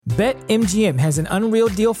BetMGM has an unreal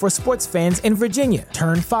deal for sports fans in Virginia.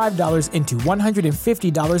 Turn $5 into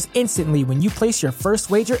 $150 instantly when you place your first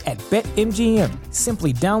wager at BetMGM.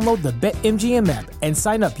 Simply download the BetMGM app and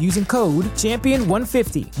sign up using code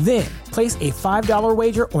Champion150. Then, place a $5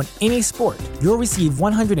 wager on any sport. You'll receive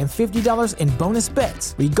 $150 in bonus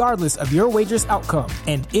bets, regardless of your wager's outcome.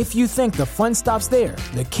 And if you think the fun stops there,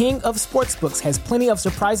 the King of Sportsbooks has plenty of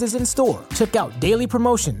surprises in store. Check out daily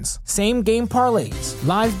promotions, same-game parlays,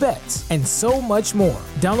 live bets, and so much more.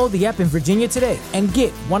 Download the app in Virginia today and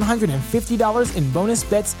get $150 in bonus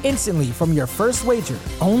bets instantly from your first wager.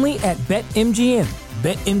 Only at BetMGM.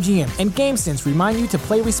 BetMGM and GameSense remind you to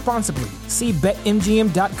play responsibly. See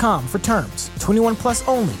BetMGM.com for terms. 21 plus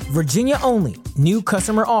only. Virginia only. New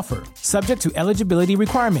customer offer. Subject to eligibility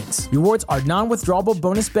requirements. Rewards are non-withdrawable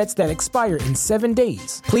bonus bets that expire in 7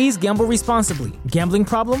 days. Please gamble responsibly. Gambling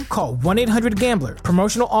problem? Call 1-800-GAMBLER.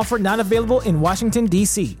 Promotional offer not available in Washington,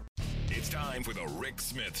 D.C. It's time for the Rick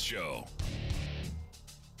Smith Show.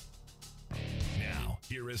 Now,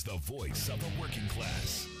 here is the voice of the working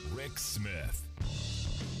class, Rick Smith.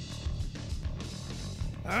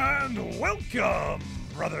 And welcome,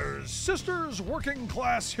 brothers, sisters, working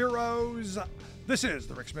class heroes. This is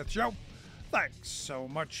the Rick Smith Show. Thanks so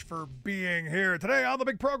much for being here today on the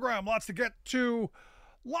big program. Lots to get to,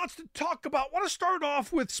 lots to talk about. I want to start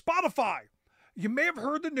off with Spotify. You may have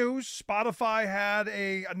heard the news. Spotify had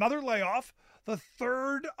another layoff, the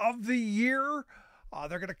third of the year.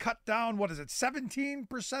 They're going to cut down,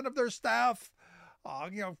 17% of their staff. I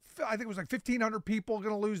think it was like 1,500 people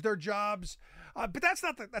going to lose their jobs. But that's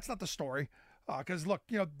not the story. Because look,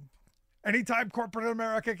 anytime corporate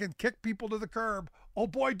America can kick people to the curb, oh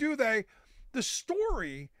boy, do they. The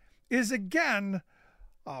story is, again,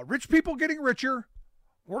 rich people getting richer,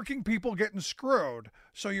 working people getting screwed.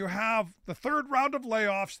 So you have the third round of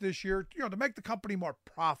layoffs this year, to make the company more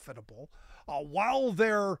profitable, while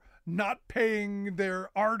they're not paying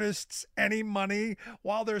their artists any money,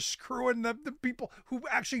 while they're screwing the people who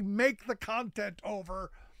actually make the content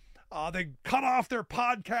over. They cut off their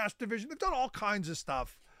podcast division. They've done all kinds of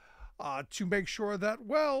stuff to make sure that,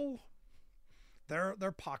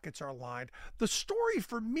 their pockets are lined. The story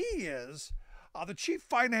for me is the chief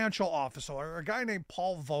financial officer, a guy named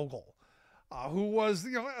Paul Vogel, who was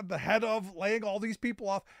the head of laying all these people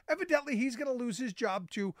off. Evidently, he's going to lose his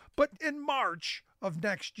job too, but in March of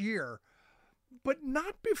next year. But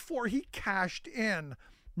not before he cashed in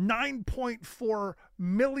 $9.4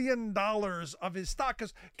 million of his stock.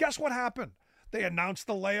 Because guess what happened? They announced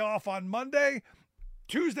the layoff on Monday.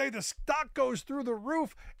 Tuesday, the stock goes through the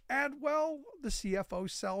roof. And, the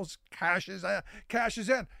CFO cashes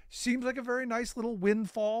in. Seems like a very nice little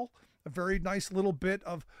windfall, a very nice little bit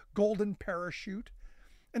of golden parachute.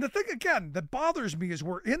 And the thing, again, that bothers me is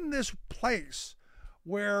we're in this place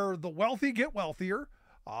where the wealthy get wealthier.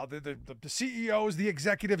 The CEOs, the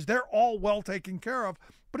executives, they're all well taken care of.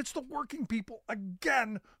 But it's the working people,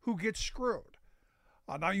 again, who get screwed.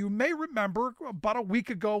 Now, you may remember about a week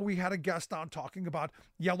ago, we had a guest on talking about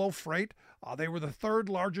Yellow Freight. They were the third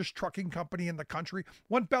largest trucking company in the country,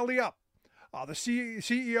 went belly up. The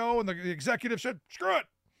CEO and the executive said, screw it.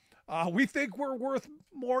 We think we're worth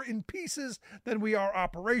more in pieces than we are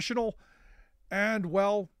operational. And,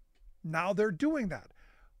 now they're doing that.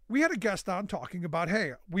 We had a guest on talking about,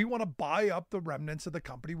 hey, we want to buy up the remnants of the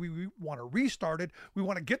company. We want to restart it. We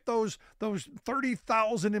want to get those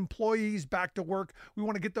 30,000 employees back to work. We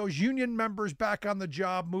want to get those union members back on the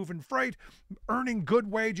job, moving freight, earning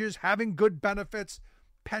good wages, having good benefits,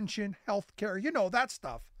 pension, health care, that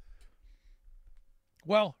stuff.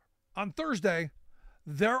 Well, on Thursday,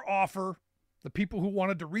 their offer, the people who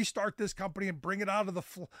wanted to restart this company and bring it out of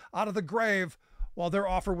the grave, their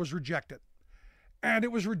offer was rejected. And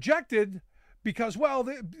it was rejected because,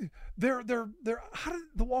 they're how did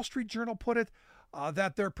the Wall Street Journal put it?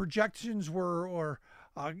 That their projections were,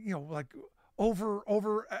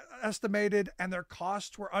 overestimated and their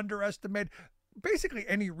costs were underestimated. Basically,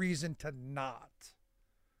 any reason to not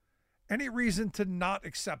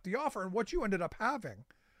accept the offer. And what you ended up having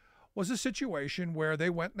was a situation where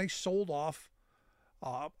they went and they sold off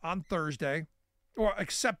on Thursday, or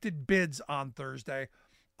accepted bids on Thursday,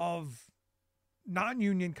 of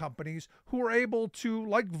non-union companies who were able to,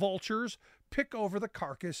 like vultures, pick over the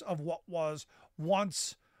carcass of what was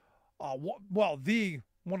once, one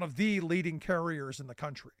of the leading carriers in the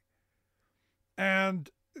country. And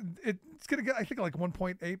it's going to get, I think, like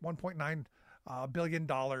 $1.9 billion,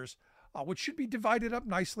 which should be divided up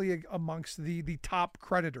nicely amongst the top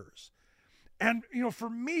creditors. And, for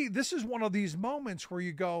me, this is one of these moments where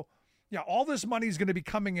you go, all this money is going to be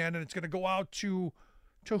coming in and it's going to go out to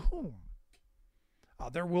whom?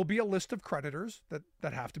 There will be a list of creditors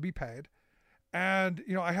that have to be paid. And,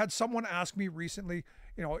 I had someone ask me recently,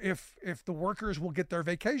 if the workers will get their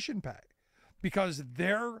vacation pay because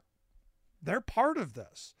they're part of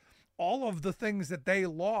this. All of the things that they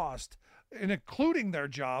lost, and including their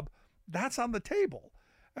job, that's on the table.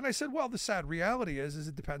 And I said, well, the sad reality is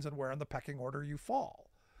it depends on where in the pecking order you fall.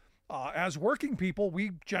 As working people,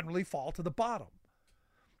 we generally fall to the bottom.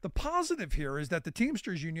 The positive here is that the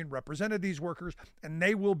Teamsters Union represented these workers, and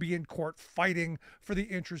they will be in court fighting for the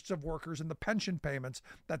interests of workers and the pension payments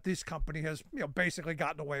that this company has, basically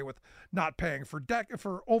gotten away with not paying for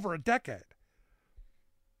over a decade.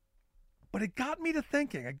 But it got me to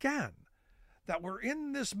thinking again that we're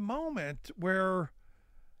in this moment where,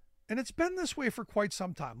 and it's been this way for quite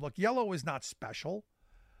some time. Look, Yellow is not special.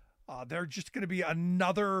 They're just going to be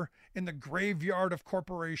another in the graveyard of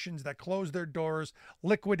corporations that closed their doors,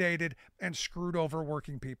 liquidated, and screwed over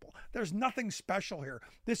working people. There's nothing special here.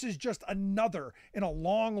 This is just another in a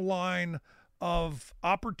long line of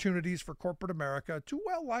opportunities for corporate America to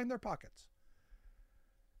line their pockets.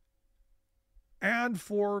 And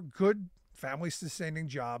for good family-sustaining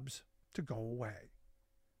jobs to go away.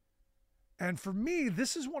 And for me,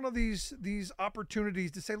 this is one of these opportunities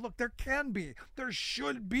to say, look, there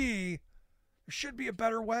should be a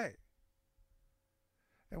better way.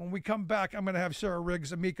 And when we come back, I'm going to have Sarah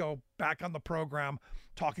Riggs Amico back on the program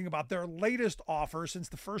talking about their latest offer, since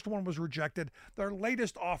the first one was rejected, their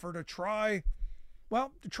latest offer to try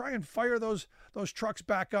and fire those trucks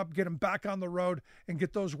back up, get them back on the road, and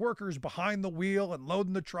get those workers behind the wheel and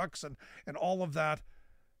loading the trucks and all of that,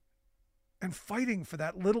 and fighting for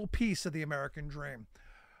that little piece of the American dream.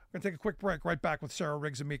 We're going to take a quick break. Right back with Sarah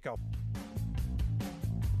Riggs Amico.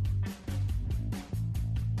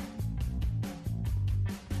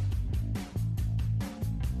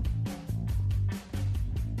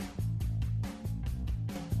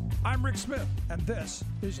 I'm Rick Smith, and this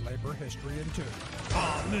is Labor History in 2.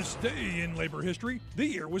 On this day in labor history, the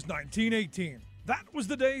year was 1918. That was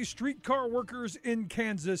the day streetcar workers in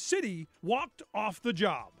Kansas City walked off the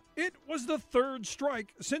job. It was the third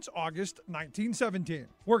strike since August 1917.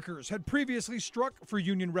 Workers had previously struck for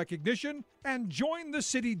union recognition and joined the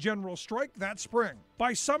city general strike that spring.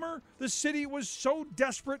 By summer, the city was so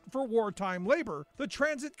desperate for wartime labor, the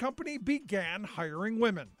transit company began hiring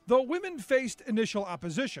women. Though women faced initial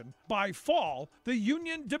opposition, by fall, the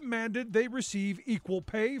union demanded they receive equal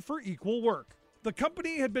pay for equal work. The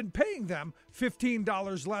company had been paying them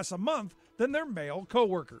 $15 less a month than their male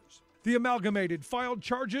co-workers. The Amalgamated filed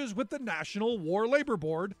charges with the National War Labor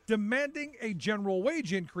Board, demanding a general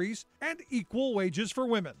wage increase and equal wages for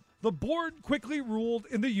women. The board quickly ruled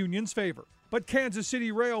in the union's favor, but Kansas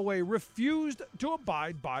City Railway refused to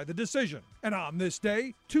abide by the decision. And on this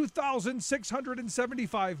day,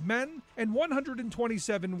 2,675 men and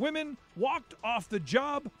 127 women walked off the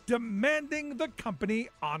job, demanding the company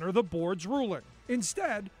honor the board's ruling.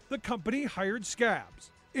 Instead, the company hired scabs.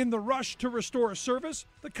 In the rush to restore service,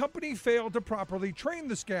 the company failed to properly train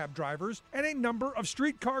the scab drivers, and a number of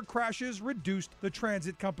streetcar crashes reduced the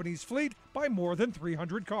transit company's fleet by more than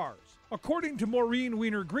 300 cars. According to Maureen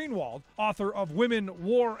Weiner Greenwald, author of Women,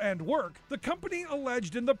 War, and Work, the company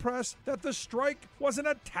alleged in the press that the strike was an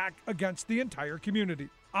attack against the entire community.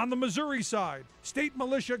 On the Missouri side, state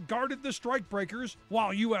militia guarded the strikebreakers,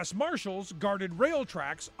 while U.S. Marshals guarded rail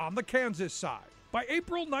tracks on the Kansas side. By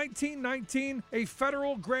April 1919, a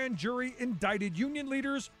federal grand jury indicted union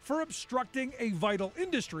leaders for obstructing a vital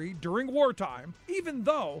industry during wartime, even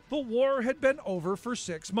though the war had been over for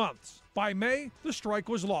 6 months. By May, the strike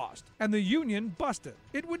was lost, and the union busted.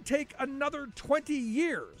 It would take another 20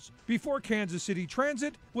 years before Kansas City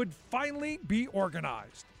Transit would finally be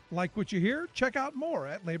organized. Like what you hear? Check out more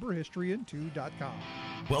at laborhistoryin2.com.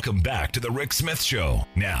 Welcome back to the Rick Smith Show.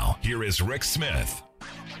 Now, here is Rick Smith.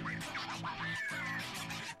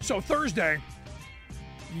 So Thursday,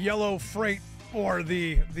 Yellow Freight, or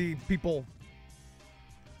the people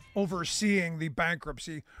overseeing the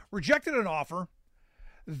bankruptcy, rejected an offer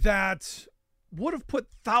that would have put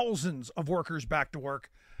thousands of workers back to work.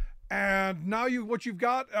 And now what you've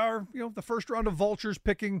got are, the first round of vultures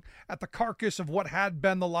picking at the carcass of what had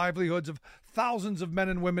been the livelihoods of thousands of men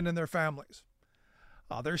and women and their families.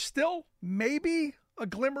 There's still maybe a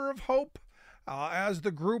glimmer of hope, as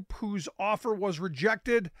the group whose offer was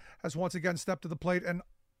rejected has once again stepped to the plate and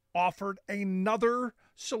offered another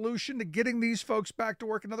solution to getting these folks back to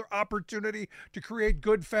work, another opportunity to create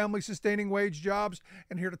good family-sustaining wage jobs.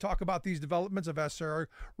 And here to talk about these developments, I've asked Sarah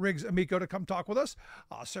Riggs Amico to come talk with us.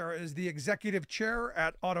 Sarah is the executive chair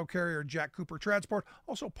at auto carrier Jack Cooper Transport,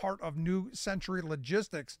 also part of New Century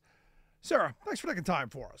Logistics. Sarah, thanks for taking time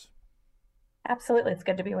for us. Absolutely. It's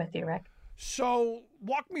good to be with you, Rick. So,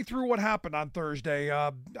 walk me through what happened on Thursday.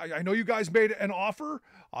 I know you guys made an offer.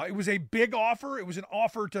 It was a big offer. It was an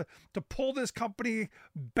offer to pull this company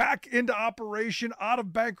back into operation out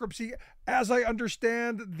of bankruptcy. As I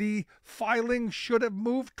understand, the filing should have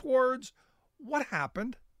moved towards. What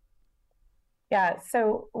happened? Yeah,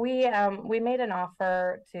 so we made an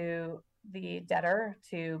offer to the debtor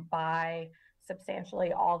to buy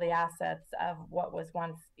substantially all the assets of what was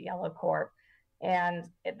once Yellow Corp. And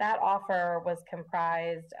that offer was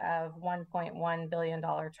comprised of $1.1 billion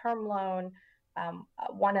term loan,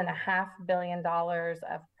 $1.5 billion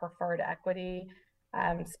of preferred equity,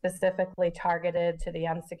 specifically targeted to the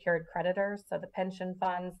unsecured creditors. So the pension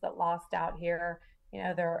funds that lost out here,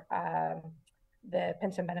 they're the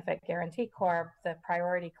Pension Benefit Guaranty Corp, the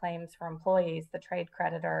priority claims for employees, the trade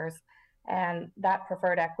creditors, and that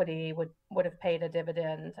preferred equity would have paid a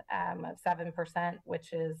dividend of 7%,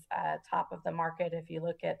 which is top of the market if you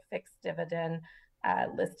look at fixed dividend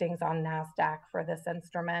listings on NASDAQ for this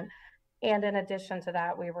instrument. And in addition to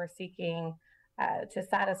that, we were seeking to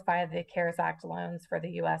satisfy the CARES Act loans for the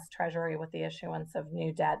U.S. Treasury with the issuance of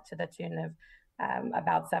new debt to the tune of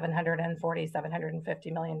about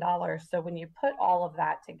 $750 million. So when you put all of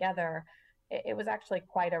that together, it was actually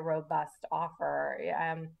quite a robust offer.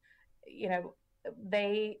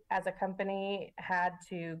 They, as a company, had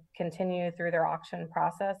to continue through their auction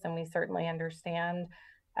process, and we certainly understand.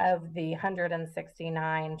 Of the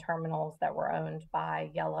 169 terminals that were owned by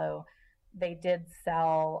Yellow, they did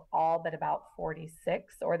sell all but about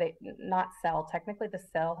 46, or they not sell. Technically, the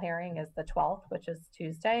sale hearing is the 12th, which is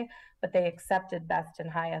Tuesday, but they accepted best and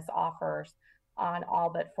highest offers on all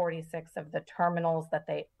but 46 of the terminals that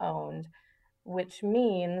they owned, which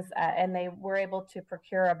means, and they were able to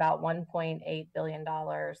procure about $1.8 billion,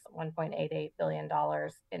 $1.88 billion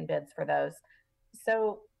in bids for those.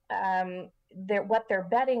 So what they're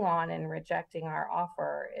betting on in rejecting our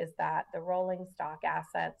offer is that the rolling stock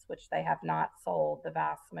assets, which they have not sold the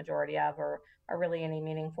vast majority of or are really any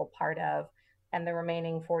meaningful part of, and the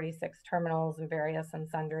remaining 46 terminals and various and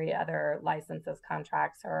sundry other licenses,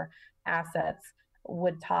 contracts, or assets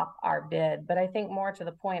would top our bid. But I think more to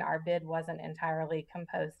the point, our bid wasn't entirely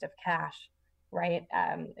composed of cash, right?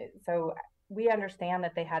 So we understand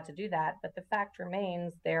that they had to do that, but the fact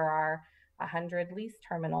remains there are 100 lease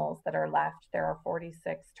terminals that are left. There are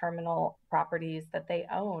 46 terminal properties that they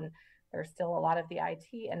own. There's still a lot of the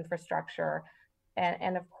IT infrastructure.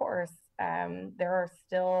 And of course, there are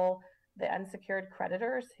still the unsecured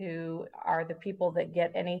creditors who are the people that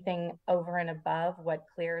get anything over and above what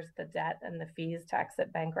clears the debt and the fees to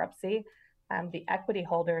exit bankruptcy. The equity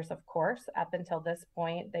holders, of course, up until this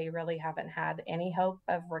point, they really haven't had any hope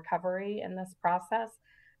of recovery in this process,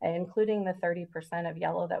 including the 30% of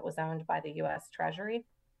Yellow that was owned by the U.S. Treasury.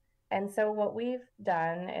 And so what we've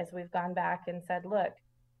done is we've gone back and said, look,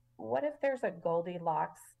 what if there's a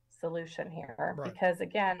Goldilocks solution here? Right. Because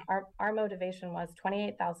again, our motivation was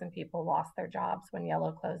 28,000 people lost their jobs when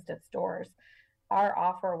Yellow closed its doors. Our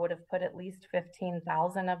offer would have put at least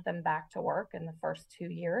 15,000 of them back to work in the first 2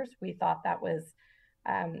 years. We thought that was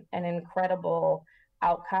an incredible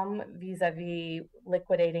outcome vis-a-vis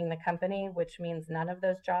liquidating the company, which means none of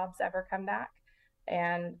those jobs ever come back.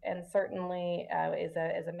 And certainly is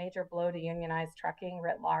a major blow to unionized trucking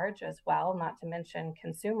writ large as well, not to mention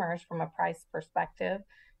consumers from a price perspective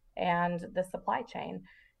and the supply chain.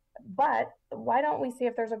 But why don't we see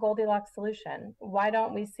if there's a Goldilocks solution? Why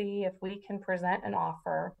don't we see if we can present an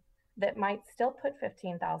offer that might still put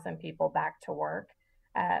 15,000 people back to work,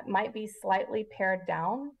 might be slightly pared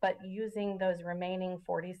down, but using those remaining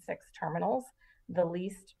 46 terminals, the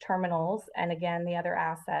leased terminals, and again, the other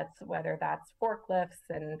assets, whether that's forklifts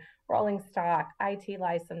and rolling stock, IT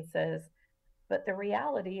licenses. But the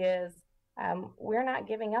reality is, we're not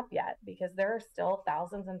giving up yet because there are still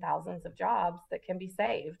thousands and thousands of jobs that can be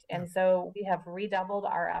saved. And so we have redoubled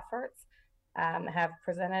our efforts, have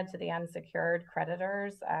presented to the unsecured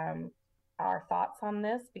creditors our thoughts on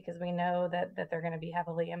this because we know that they're going to be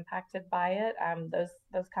heavily impacted by it.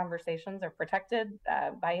 Those conversations are protected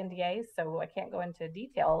by NDAs, so I can't go into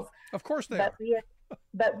details. Of course they are.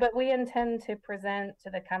 But we intend to present to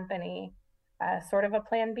the company sort of a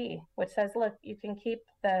plan B, which says, look, you can keep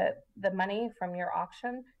the money from your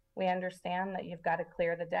auction. We understand that you've got to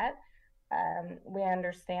clear the debt. We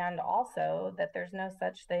understand also that there's no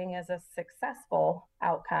such thing as a successful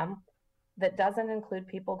outcome that doesn't include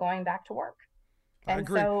people going back to work. And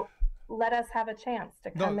so let us have a chance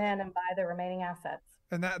to come in and buy the remaining assets.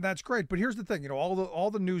 And that's great. But here's the thing,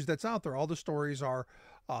 all the news that's out there, all the stories are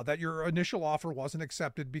that your initial offer wasn't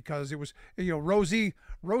accepted because it was,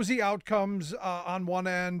 rosy outcomes on one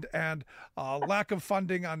end and lack of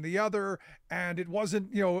funding on the other, and it wasn't,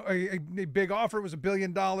 a big offer. It was $1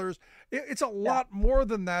 billion. It's a lot more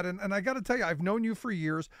than that, and I got to tell you, I've known you for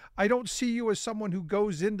years. I don't see you as someone who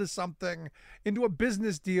goes into a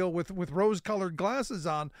business deal with rose-colored glasses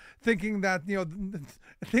on, thinking that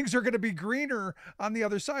things are going to be greener on the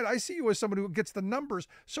other side. I see you as someone who gets the numbers.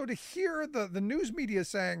 So to hear the news media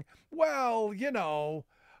saying, well,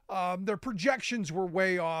 their projections were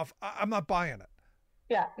way off, I'm not buying it.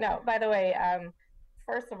 Yeah, no, by the way,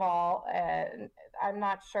 first of all, I'm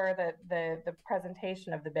not sure that the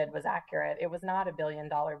presentation of the bid was accurate. It was not $1 billion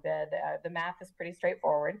bid. The math is pretty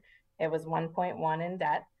straightforward. It was 1.1 in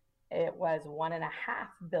debt. It was $1.5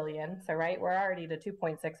 billion. So, right, we're already to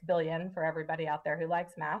 2.6 billion for everybody out there who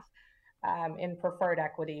likes math, in preferred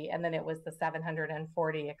equity. And then it was the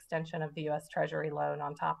 740 extension of the U.S. Treasury loan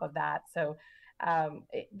on top of that. So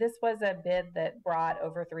this was a bid that brought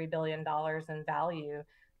over $3 billion in value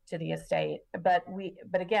to the estate, but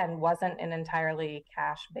again, wasn't an entirely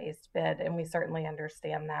cash-based bid, and we certainly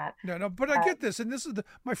understand that. No, but I get this, and this is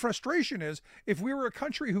my frustration is, if we were a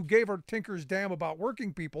country who gave our tinkers damn about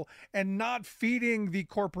working people and not feeding the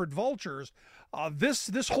corporate vultures,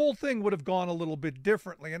 this whole thing would have gone a little bit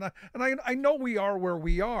differently. And I know we are where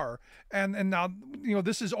we are, and now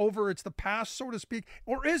this is over. It's the past, so to speak,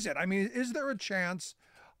 or is it? I mean, is there a chance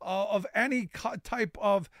of any type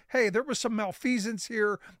of, hey, there was some malfeasance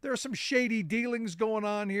here, there are some shady dealings going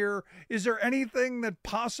on here? Is there anything that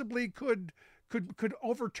possibly could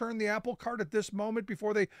overturn the apple cart at this moment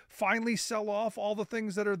before they finally sell off all the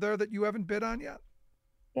things that are there that you haven't bid on yet?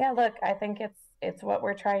 Yeah, look, I think it's what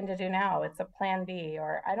we're trying to do now. It's a plan B,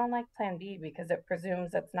 or I don't like plan B because it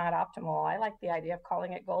presumes it's not optimal. I like the idea of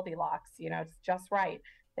calling it Goldilocks. It's just right.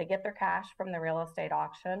 They get their cash from the real estate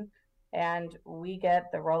auction, and we get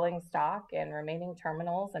the rolling stock and remaining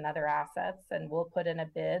terminals and other assets, and we'll put in a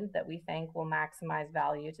bid that we think will maximize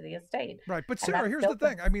value to the estate. Right, but Sarah, here's the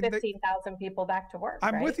thing. I mean, 15,000 people back to work.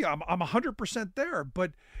 I'm with you. I'm 100% there.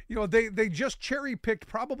 But they just cherry picked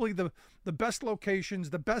probably the best locations,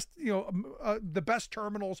 the best the best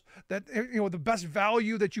terminals, that the best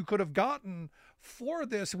value that you could have gotten for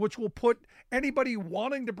this, which will put anybody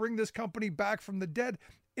wanting to bring this company back from the dead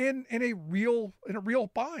in a real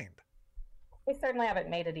bind. We certainly haven't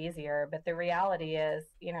made it easier, but the reality is,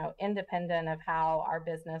 independent of how our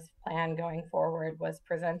business plan going forward was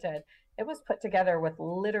presented, it was put together with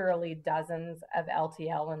literally dozens of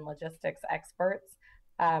LTL and logistics experts,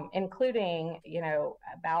 including,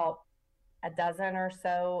 about a dozen or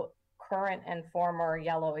so current and former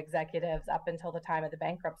Yellow executives up until the time of the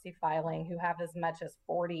bankruptcy filing, who have as much as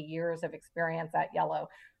 40 years of experience at Yellow.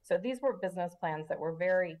 So these were business plans that were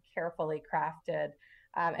very carefully crafted.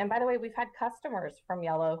 And by the way, we've had customers from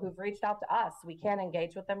Yellow who've reached out to us. We can't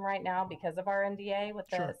engage with them right now because of our NDA with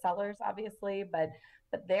the sellers, obviously, but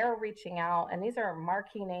they're reaching out. And these are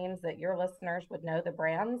marquee names that your listeners would know the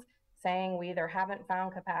brands, saying we either haven't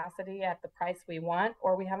found capacity at the price we want,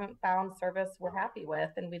 or we haven't found service we're happy with,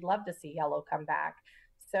 and we'd love to see Yellow come back.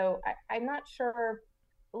 So I'm not sure.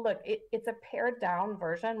 Look, it's a pared down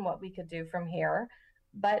version, what we could do from here,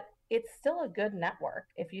 but it's still a good network.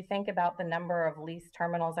 If you think about the number of leased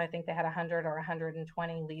terminals, I think they had 100 or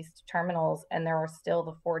 120 leased terminals, and there are still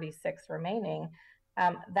the 46 remaining.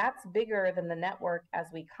 That's bigger than the network as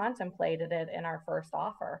we contemplated it in our first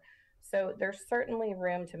offer. So there's certainly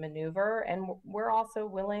room to maneuver. And we're also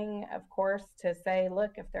willing, of course, to say,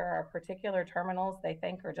 look, if there are particular terminals they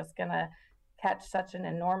think are just going to catch such an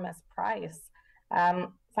enormous price,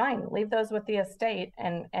 fine, leave those with the estate,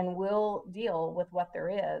 and we'll deal with what there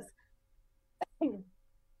is.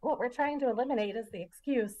 What we're trying to eliminate is the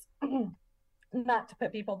excuse not to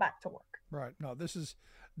put people back to work. Right. No,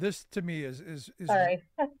 this to me is sorry.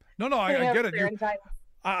 No, I get it.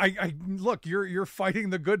 I look, you're fighting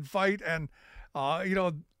the good fight, and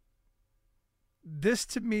this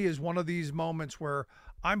to me is one of these moments where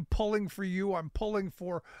I'm pulling for you. I'm pulling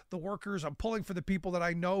for the workers. I'm pulling for the people that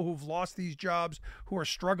I know who've lost these jobs, who are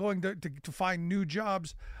struggling to find new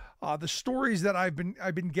jobs. The stories that I've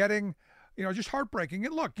been getting, just heartbreaking.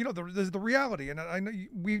 And look, there's the reality, and I know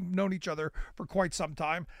we've known each other for quite some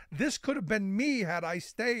time. This could have been me had I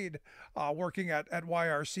stayed working at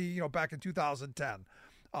YRC, back in 2010.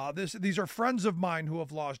 These are friends of mine who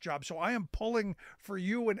have lost jobs. So I am pulling for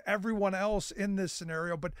you and everyone else in this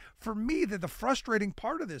scenario. But for me, the frustrating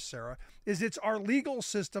part of this, Sarah, is it's our legal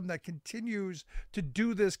system that continues to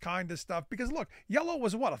do this kind of stuff. Because look, Yellow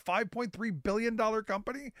was what, a $5.3 billion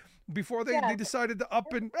company before they decided to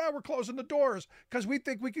up and we're closing the doors because we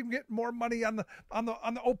think we can get more money on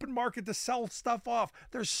the open market to sell stuff off.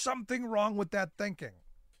 There's something wrong with that thinking.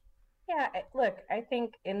 Yeah, look, I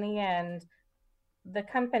think in the end, the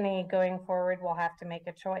company going forward will have to make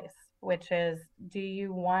a choice, which is, do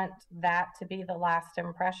you want that to be the last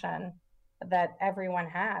impression that everyone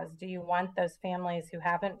has? Do you want those families who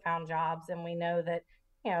haven't found jobs? And we know that,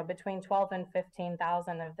 between 12 and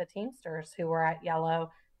 15,000 of the Teamsters who were at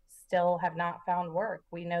Yellow still have not found work.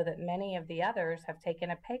 We know that many of the others have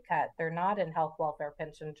taken a pay cut. They're not in health, welfare,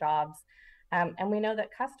 pension jobs. And we know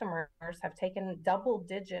that customers have taken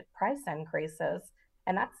double-digit price increases.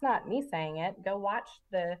 And that's not me saying it. Go watch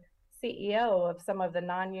the CEO of some of the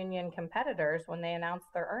non-union competitors when they announced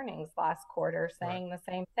their earnings last quarter saying the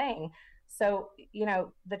same thing. So,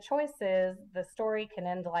 the choice is the story can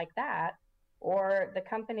end like that, or the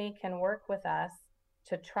company can work with us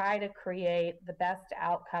to try to create the best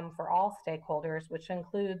outcome for all stakeholders, which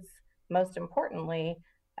includes, most importantly,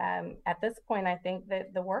 at this point, I think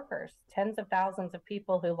that the workers, tens of thousands of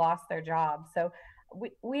people who lost their jobs. So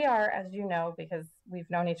we are, as you know, because we've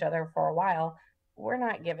known each other for a while, we're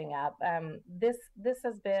not giving up. This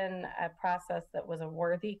has been a process that was a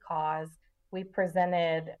worthy cause. We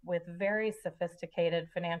presented with very sophisticated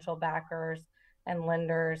financial backers and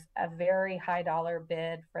lenders a very high dollar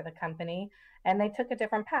bid for the company, and they took a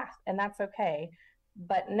different path, and that's okay.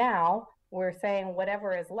 But now we're saying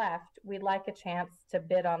whatever is left, we'd like a chance to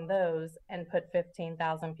bid on those and put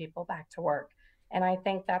 15,000 people back to work. And I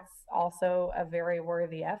think that's also a very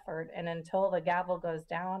worthy effort. And until the gavel goes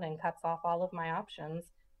down and cuts off all of my options,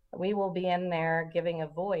 we will be in there giving a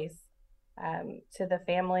voice to the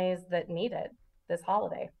families that need it this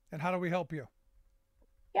holiday. And how do we help you?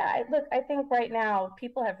 Yeah, look, I think right now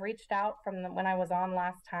people have reached out from when I was on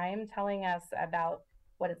last time, telling us about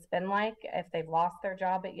what it's been like if they've lost their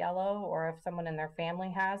job at Yellow or if someone in their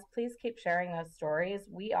family has. Please keep sharing those stories.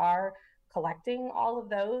 We are collecting all of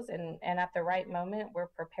those, and at the right moment, we're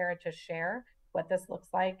prepared to share what this looks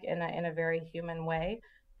like in a very human way.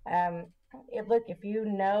 Look, if you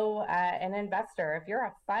know an investor, if you're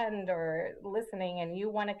a fund or listening and you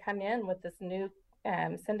want to come in with this new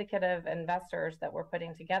syndicate of investors that we're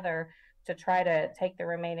putting together to try to take the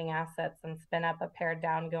remaining assets and spin up a pared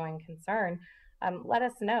down going concern, let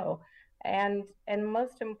us know. And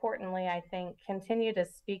most importantly, I think continue to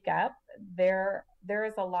speak up. There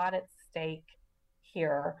is a lot at stake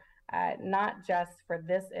here, not just for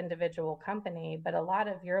this individual company, but a lot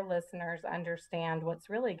of your listeners understand what's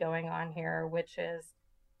really going on here, which is,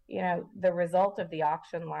 the result of the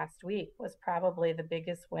auction last week was probably the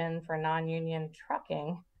biggest win for non-union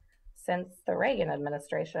trucking since the Reagan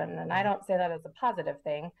administration. And I don't say that as a positive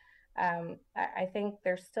thing. I think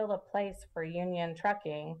there's still a place for union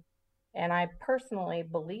trucking. And I personally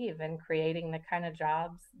believe in creating the kind of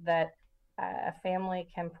jobs that a family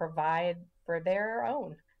can provide for their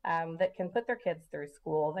own, that can put their kids through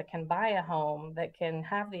school, that can buy a home, that can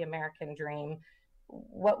have the American dream.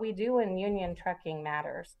 What we do in union trucking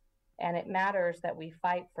matters. And it matters that we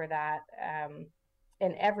fight for that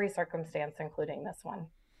in every circumstance, including this one.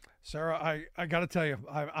 Sarah, I got to tell you,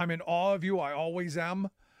 I'm in awe of you. I always am.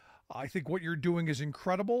 I think what you're doing is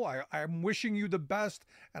incredible. I'm wishing you the best,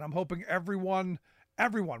 and I'm hoping everyone,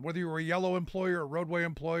 whether you're a Yellow employer, a Roadway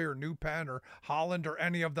employer, New Penn or Holland or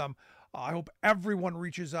any of them, I hope everyone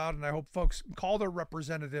reaches out, and I hope folks call their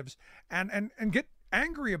representatives and get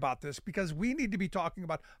angry about this, because we need to be talking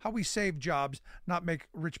about how we save jobs, not make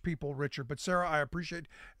rich people richer. But Sarah, I appreciate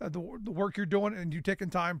the work you're doing and you taking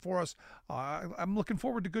time for us. I'm looking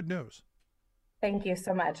forward to good news. Thank you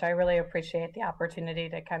so much. I really appreciate the opportunity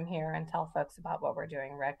to come here and tell folks about what we're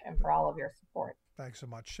doing, Rick, and for all of your support. Thanks so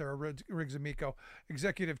much. Sarah Riggs Amico,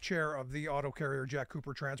 Executive Chair of the auto carrier Jack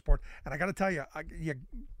Cooper Transport. And I got to tell you, you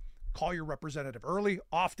call your representative early,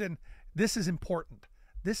 often. This is important.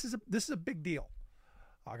 This is a big deal.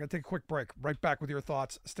 I got to take a quick break. Right back with your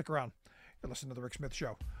thoughts. Stick around. You're listening to The Rick Smith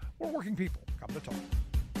Show. We're working people. Come to talk.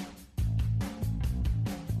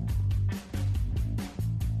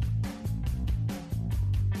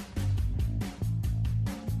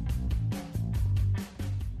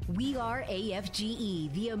 We are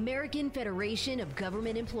AFGE, the American Federation of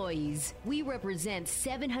Government Employees. We represent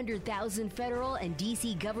 700,000 federal and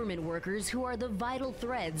D.C. government workers who are the vital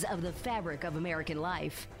threads of the fabric of American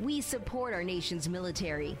life. We support our nation's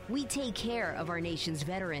military. We take care of our nation's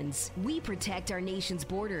veterans. We protect our nation's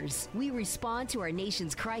borders. We respond to our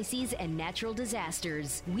nation's crises and natural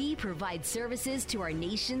disasters. We provide services to our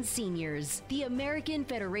nation's seniors. The American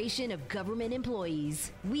Federation of Government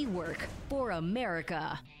Employees. We work for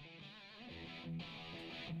America.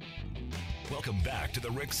 Welcome back to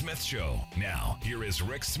the Rick Smith Show. Now, here is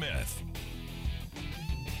Rick Smith.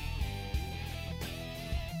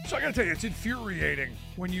 So I got to tell you, it's infuriating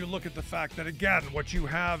when you look at the fact that, again, what you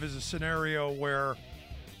have is a scenario where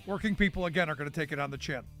working people, again, are going to take it on the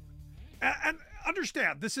chin. And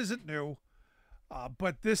understand, this isn't new,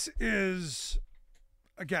 but this is,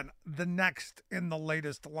 again, the next in the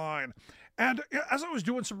latest line. And as I was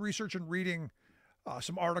doing some research and reading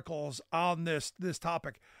some articles on this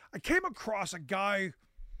topic, I came across a guy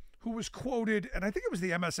who was quoted, and I think it was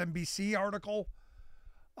the MSNBC article.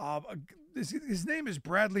 His name is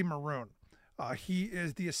Bradley Maroon. He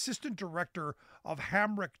is the assistant director of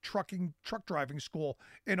Hamrick truck driving school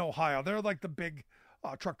in Ohio. They're like the big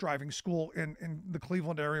truck driving school in the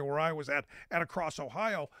Cleveland area where I was at across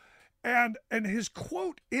Ohio. And his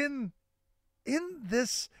quote in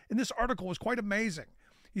this article was quite amazing.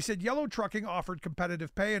 He said, "Yellow Trucking offered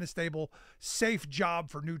competitive pay and a stable, safe job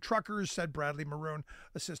for new truckers," said Bradley Maroon,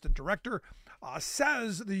 assistant director.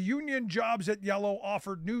 Says the union jobs at Yellow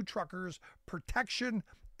offered new truckers protection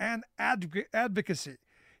and advocacy.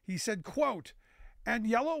 He said, quote, "And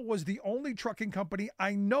Yellow was the only trucking company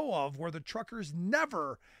I know of where the truckers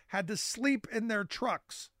never had to sleep in their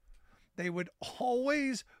trucks. They would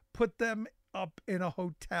always put them up in a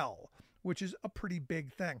hotel," which is a pretty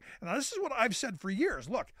big thing. And now this is what I've said for years.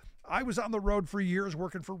 Look, I was on the road for years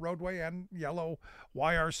working for Roadway and Yellow,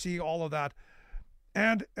 YRC, all of that.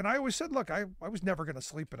 And I always said, look, I was never going to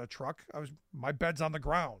sleep in a truck. My bed's on the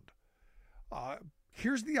ground.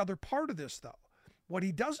 Here's the other part of this, though. What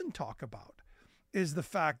he doesn't talk about is the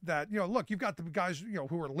fact that, look, you've got the guys,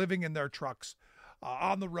 who are living in their trucks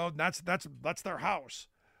on the road, and that's their house.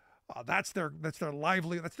 That's their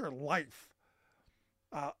livelihood. That's their life.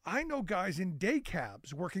 I know guys in day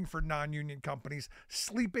cabs working for non-union companies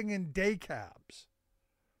sleeping in day cabs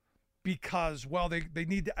because, well, they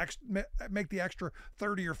need to make the extra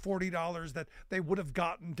 $30 or $40 that they would have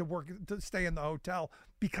gotten to stay in the hotel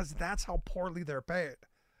because that's how poorly they're paid.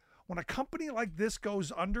 When a company like this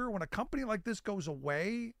goes under, when a company like this goes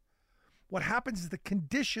away, what happens is the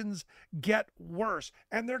conditions get worse,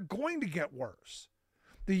 and they're going to get worse.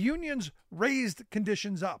 The unions raised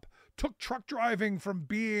conditions up, took truck driving from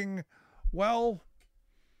being, well,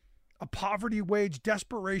 a poverty wage,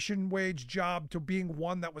 desperation wage job to being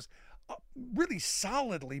one that was really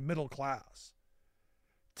solidly middle class,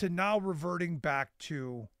 to now reverting back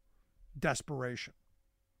to desperation.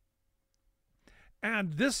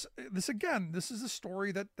 And this again, this is a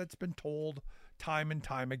story that's been told time and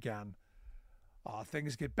time again.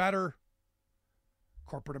 Things get better.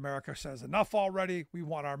 Corporate America says enough already. We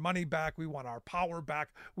want our money back. We want our power back.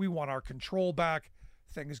 We want our control back.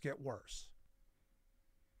 Things get worse.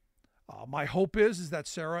 My hope is that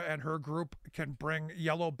Sarah and her group can bring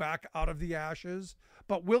Yellow back out of the ashes.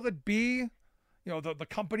 But will it be, the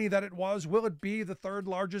company that it was? Will it be the third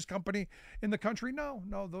largest company in the country? No,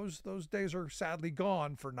 those days are sadly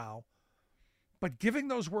gone for now. But giving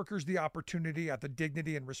those workers the opportunity at the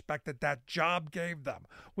dignity and respect that job gave them,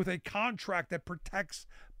 with a contract that protects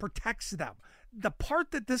them. The part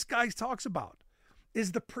that this guy talks about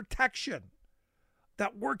is the protection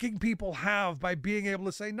that working people have by being able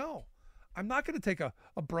to say, no, I'm not going to take a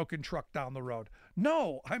broken truck down the road.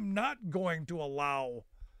 No, I'm not going to allow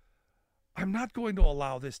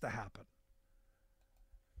this to happen.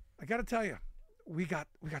 I got to tell you, we got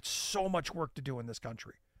so much work to do in this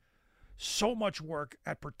country. So much work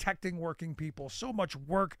at protecting working people, so much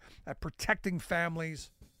work at protecting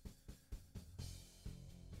families.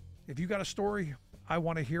 If you got a story, I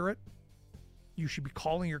want to hear it. You should be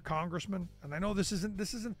calling your congressman. And I know this isn't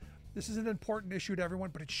an important issue to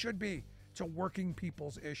everyone, but it should be. It's a working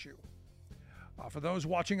people's issue. For those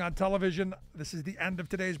watching on television, this is the end of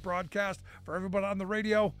today's broadcast. For everybody on the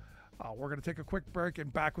radio, we're going to take a quick break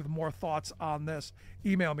and back with more thoughts on this.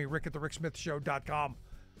 Email me, rick@thericksmithshow.com.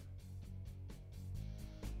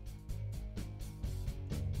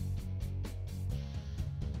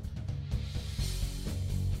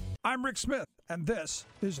 I'm Rick Smith, and this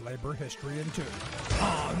is Labor History in 2.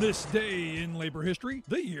 On this day in labor history,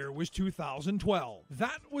 the year was 2012.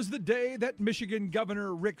 That was the day that Michigan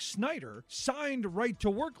Governor Rick Snyder signed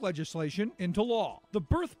right-to-work legislation into law. The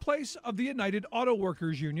birthplace of the United Auto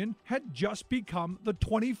Workers Union had just become the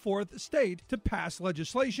 24th state to pass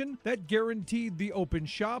legislation that guaranteed the open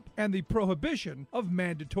shop and the prohibition of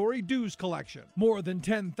mandatory dues collection. More than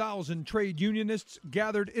 10,000 trade unionists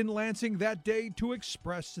gathered in Lansing that day to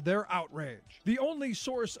express their outrage. The only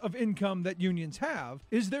source of income that unions have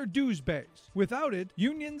is their dues base. Without it,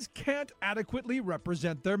 unions can't adequately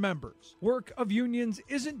represent their members. Work of unions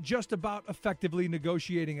isn't just about effectively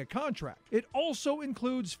negotiating a contract. It also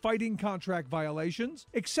includes fighting contract violations,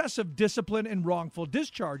 excessive discipline and wrongful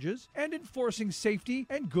discharges, and enforcing safety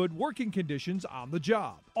and good working conditions on the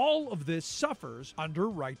job. All of this suffers under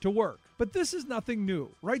right to work. But this is nothing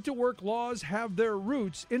new. Right to work laws have their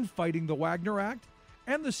roots in fighting the Wagner Act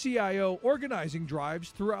and the CIO organizing drives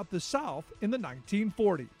throughout the South in the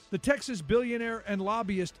 1940s. The Texas billionaire and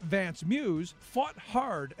lobbyist Vance Muse fought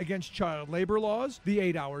hard against child labor laws, the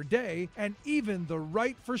 8-hour day, and even the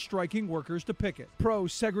right for striking workers to picket.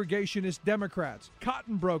 Pro-segregationist Democrats,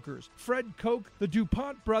 cotton brokers, Fred Koch, the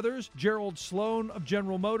DuPont brothers, Gerald Sloan of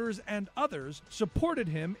General Motors, and others supported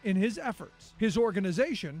him in his efforts. His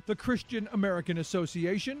organization, the Christian American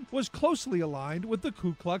Association, was closely aligned with the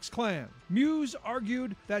Ku Klux Klan. Muse argued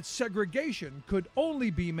that segregation could only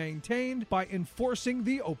be maintained by enforcing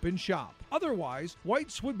the open shop. Otherwise,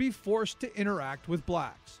 whites would be forced to interact with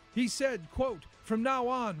blacks. He said, quote, "From now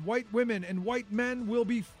on, white women and white men will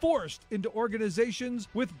be forced into organizations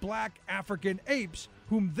with black African apes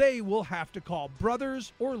whom they will have to call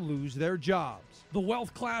brothers or lose their jobs." The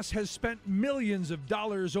wealth class has spent millions of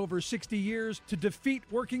dollars over 60 years to defeat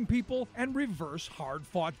working people and reverse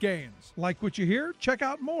hard-fought gains. Like what you hear? Check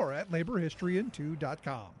out more at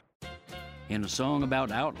laborhistoryin2.com. In a song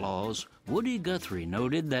about outlaws, Woody Guthrie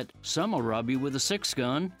noted that some will rob you with a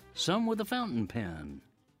 6-gun, some with a fountain pen.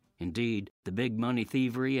 Indeed, the big money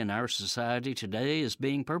thievery in our society today is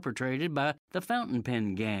being perpetrated by the fountain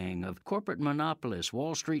pen gang of corporate monopolists,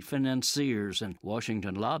 Wall Street financiers, and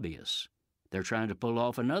Washington lobbyists. They're trying to pull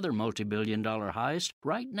off another multi-billion-dollar heist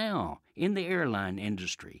right now in the airline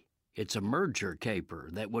industry. It's a merger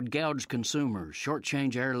caper that would gouge consumers,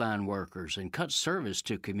 shortchange airline workers, and cut service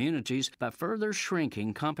to communities by further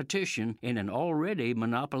shrinking competition in an already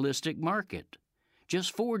monopolistic market.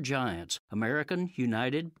 Just 4 giants, American,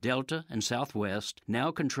 United, Delta, and Southwest, now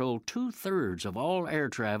control 2/3 of all air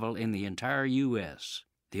travel in the entire U.S.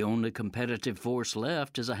 The only competitive force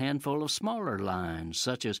left is a handful of smaller lines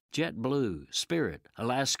such as JetBlue, Spirit,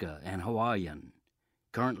 Alaska, and Hawaiian.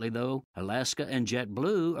 Currently, though, Alaska and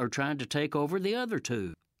JetBlue are trying to take over the other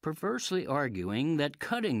 2, perversely arguing that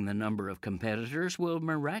cutting the number of competitors will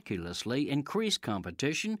miraculously increase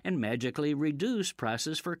competition and magically reduce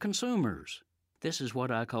prices for consumers. This is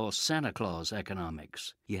what I call Santa Claus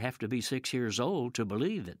economics. You have to be 6 years old to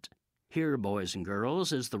believe it. Here, boys and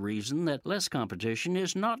girls, is the reason that less competition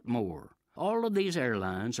is not more. All of these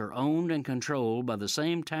airlines are owned and controlled by the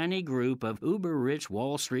same tiny group of uber-rich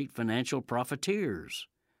Wall Street financial profiteers.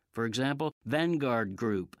 For example, Vanguard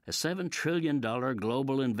Group, a $7 trillion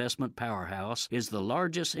global investment powerhouse, is the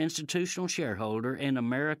largest institutional shareholder in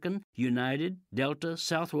American, United, Delta,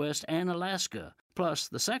 Southwest, and Alaska, plus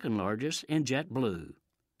the second largest in JetBlue.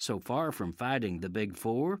 So far from fighting the Big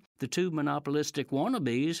Four, the 2 monopolistic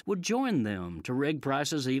wannabes would join them to rig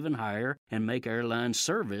prices even higher and make airline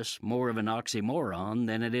service more of an oxymoron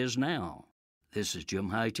than it is now. This is Jim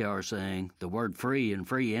Hightower saying the word free in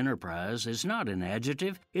free enterprise is not an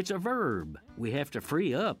adjective, it's a verb. We have to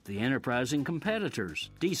free up the enterprising competitors,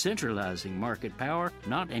 decentralizing market power,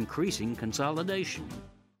 not increasing consolidation.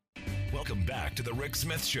 Welcome back to the Rick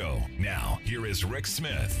Smith Show. Now, here is Rick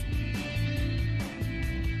Smith.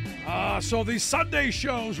 So these Sunday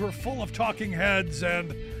shows were full of talking heads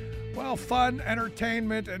and, well, fun,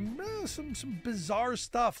 entertainment, and some bizarre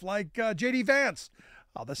stuff like J.D. Vance,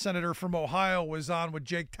 the senator from Ohio, was on with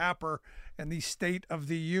Jake Tapper and the State of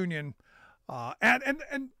the Union.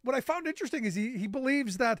 And what I found interesting is he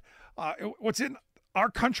believes that what's in our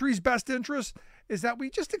country's best interest is that we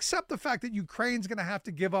just accept the fact that Ukraine's going to have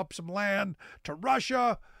to give up some land to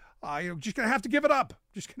Russia. Just going to have to give it up.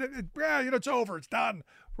 It's over. It's done.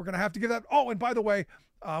 We're going to have to give that. Oh, and by the way,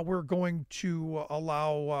 we're going to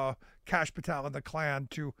allow Kash Patel and the Klan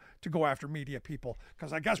to go after media people,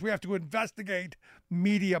 because I guess we have to investigate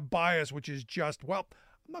media bias, which is just, well,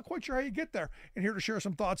 I'm not quite sure how you get there. And here to share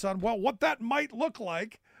some thoughts on, well, what that might look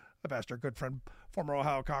like, I've asked our good friend, former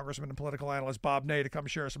Ohio Congressman and political analyst Bob Ney, to come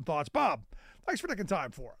share some thoughts. Bob, thanks for taking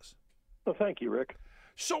time for us. Well, thank you, Rick.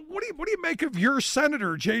 So what do you make of your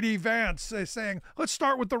senator, J.D. Vance, saying, let's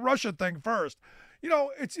start with the Russia thing first? You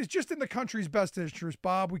know, it's just in the country's best interest,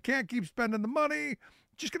 Bob. We can't keep spending the money.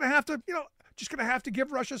 Just going to have to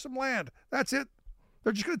give Russia some land. That's it.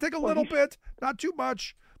 They're just going to take a little bit, not too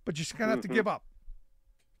much, but just going to have to give up.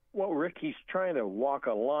 Well, Rick, he's trying to walk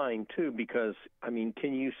a line, too, because, I mean,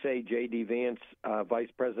 can you say J.D. Vance, Vice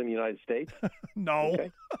President of the United States? No.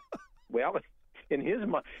 Okay. Well, in his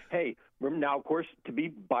mind, hey, now, of course, to be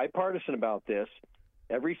bipartisan about this,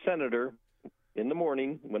 every senator in the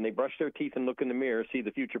morning when they brush their teeth and look in the mirror see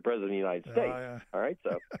the future president of the United States. Yeah. All right,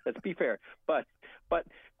 so let's be fair. But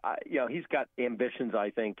you know, he's got ambitions, I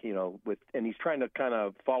think, you know, and he's trying to kind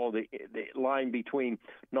of follow the line between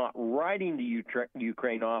not writing the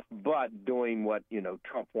Ukraine off, but doing what, you know,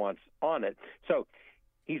 Trump wants on it. So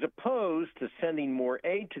he's opposed to sending more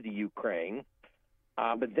aid to the Ukraine,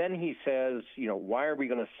 but then he says, you know, why are we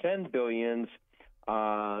going to send billions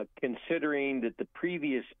considering that the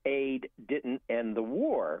previous aid didn't end the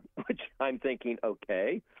war, which I'm thinking,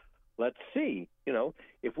 okay, let's see. You know,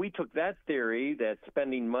 if we took that theory that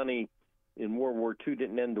spending money in World War II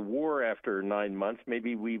didn't end the war after 9 months,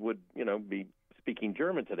 maybe we would, you know, be speaking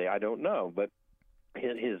German today. I don't know. But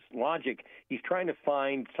his logic, he's trying to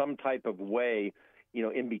find some type of way, you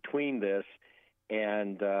know, in between this.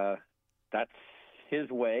 And that's his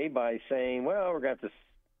way by saying, well, we're going to have to,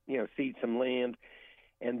 you know, cede some land,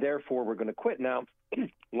 and therefore we're going to quit. Now,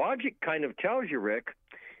 logic kind of tells you, Rick,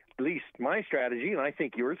 at least my strategy, and I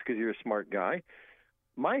think yours because you're a smart guy,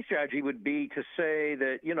 my strategy would be to say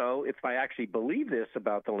that, you know, if I actually believe this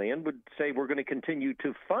about the land, would say we're going to continue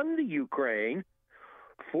to fund the Ukraine,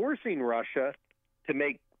 forcing Russia to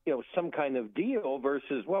make, you know, some kind of deal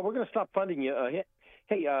versus, well, we're going to stop funding you.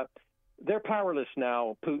 Hey, they're powerless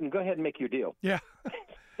now, Putin. Go ahead and make your deal. Yeah.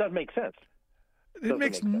 Doesn't make sense. It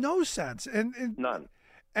makes no sense. And none.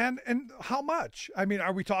 And how much? I mean,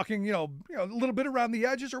 are we talking, you know, a little bit around the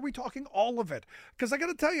edges? Or are we talking all of it? Because I got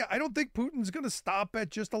to tell you, I don't think Putin's going to stop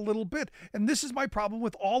at just a little bit. And this is my problem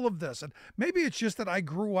with all of this. And maybe it's just that I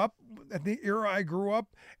grew up at the era I grew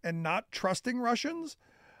up and not trusting Russians.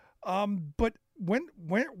 But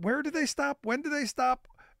where do they stop? When do they stop?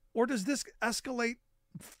 Or does this escalate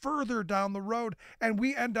further down the road and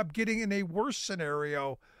we end up getting in a worse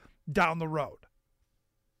scenario down the road?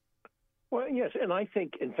 Well, yes, and I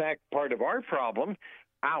think, in fact, part of our problem,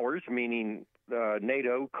 ours, meaning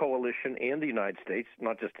NATO, coalition, and the United States,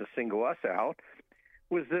 not just to single us out,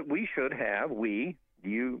 was that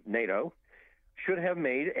NATO, should have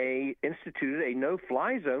instituted a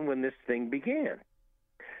no-fly zone when this thing began.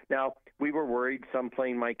 Now, we were worried some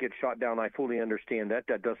plane might get shot down. I fully understand that.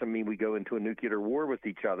 That doesn't mean we go into a nuclear war with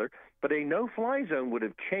each other. But a no-fly zone would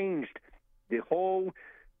have changed the whole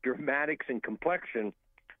dramatics and complexion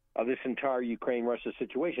of this entire Ukraine-Russia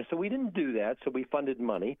situation. So we didn't do that, so we funded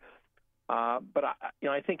money. But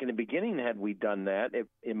I think in the beginning, had we done that,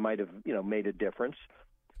 it might have, you know, made a difference.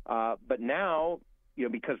 But now, you know,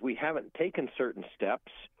 because we haven't taken certain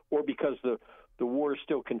steps, or because the war is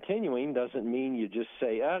still continuing, doesn't mean you just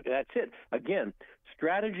say, that's it. Again,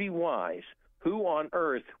 strategy-wise, who on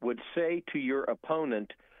earth would say to your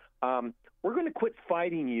opponent, we're going to quit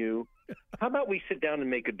fighting you. How about we sit down and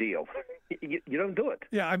make a deal? You don't do it.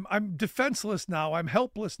 Yeah, I'm defenseless now. I'm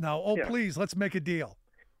helpless now. Oh, yeah. Please, let's make a deal.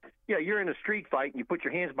 Yeah, you're in a street fight, and you put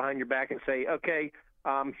your hands behind your back and say, okay,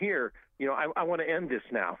 here, you know, I want to end this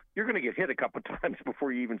now. You're going to get hit a couple times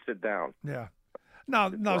before you even sit down. Yeah. Now,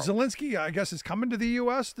 Zelensky, I guess, is coming to the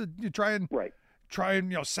U.S. to try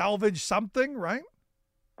and you know, salvage something, right?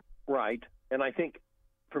 Right, and I think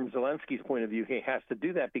from Zelensky's point of view, he has to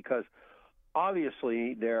do that because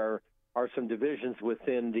obviously there are some divisions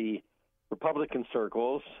within the Republican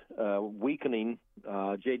circles, weakening.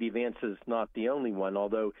 J.D. Vance is not the only one,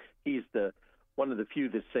 although he's one of the few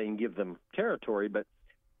that's saying give them territory, but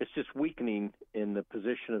it's just weakening in the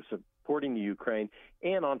position of supporting the Ukraine.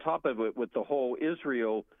 And on top of it, with the whole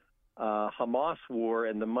Israel-Hamas war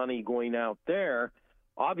and the money going out there,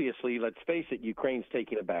 obviously, let's face it, Ukraine's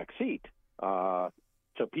taking a back seat.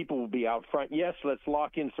 So people will be out front. Yes, let's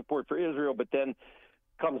lock in support for Israel, but then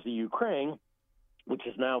comes the Ukraine, which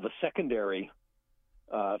is now the secondary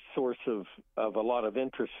source of a lot of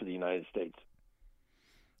interest for the United States.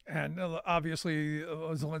 And obviously,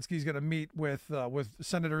 Zelensky's going to meet with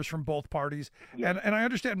senators from both parties. Yes. And I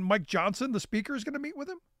understand Mike Johnson, the speaker, is going to meet with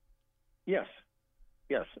him? Yes.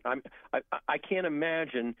 I can't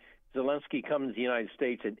imagine Zelensky comes to the United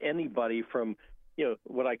States and anybody from, you know,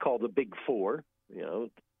 what I call the big four, you know,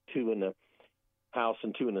 2 in the House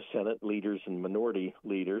and 2 in the Senate, leaders and minority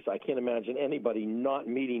leaders. I can't imagine anybody not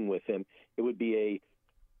meeting with him. It would be a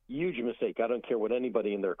Huge mistake. I don't care what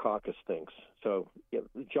anybody in their caucus thinks. So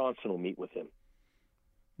Johnson will meet with him.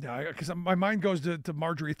 Yeah, because my mind goes to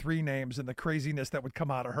Marjorie Three Names and the craziness that would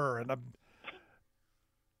come out of her. And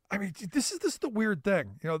this is the weird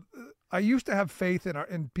thing. I used to have faith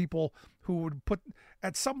in people who would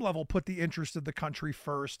at some level put the interest of the country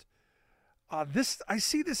first. I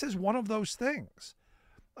see this as one of those things.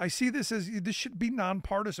 I see this as this should be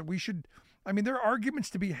nonpartisan. There are arguments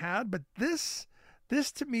to be had, but this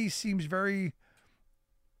to me seems very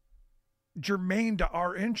germane to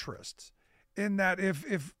our interests, in that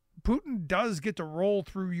if Putin does get to roll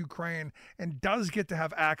through Ukraine and does get to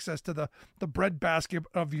have access to the breadbasket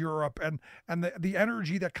of Europe and the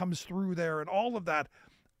energy that comes through there and all of that,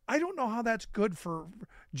 I don't know how that's good for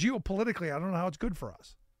geopolitically. I don't know how it's good for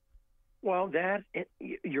us. Well,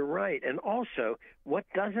 you're right. And also, what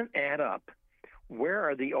doesn't add up, where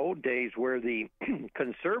are the old days where the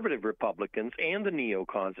conservative Republicans and the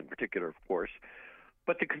neocons in particular, of course,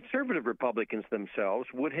 but the conservative Republicans themselves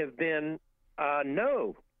would have been,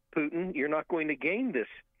 no, Putin, you're not going to gain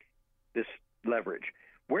this leverage.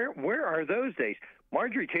 Where are those days?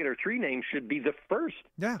 Marjorie Taylor Three Names should be the first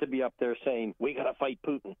to be up there saying, we got to fight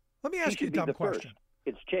Putin. Let me ask you a dumb question.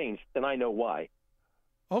 It's changed, and I know why.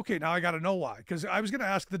 Okay, now I got to know why, because I was going to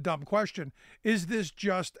ask the dumb question. Is this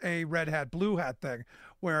just a red hat, blue hat thing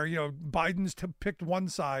where, Biden's picked one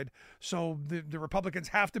side, so the Republicans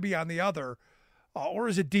have to be on the other, or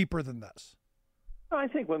is it deeper than this? I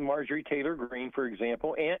think with Marjorie Taylor Greene, for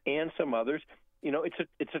example, and some others,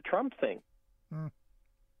 it's a Trump thing.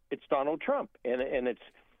 It's Donald Trump, and it's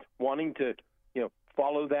wanting to,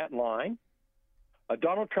 follow that line.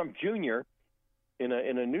 Donald Trump Jr., in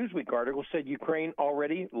a Newsweek article, said Ukraine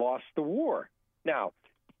already lost the war. Now,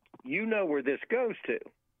 where this goes to.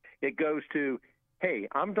 It goes to, hey,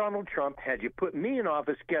 I'm Donald Trump. Had you put me in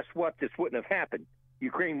office, guess what? This wouldn't have happened.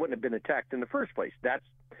 Ukraine wouldn't have been attacked in the first place. That's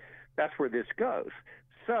where this goes.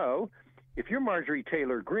 So if you're Marjorie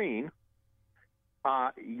Taylor Greene,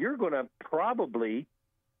 you're going to probably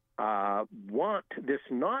want this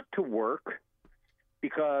not to work,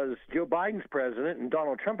 because Joe Biden's president and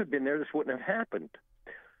Donald Trump had been there, this wouldn't have happened.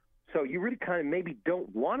 So you really kind of maybe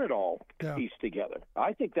don't want it all to piece together.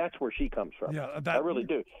 I think that's where she comes from. Yeah, I really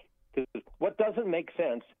do. Because what doesn't make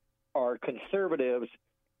sense are conservatives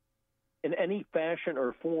in any fashion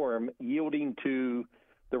or form yielding to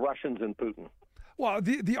the Russians and Putin. Well,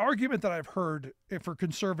 the argument that I've heard for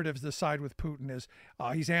conservatives to side with Putin is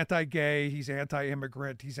he's anti-gay, he's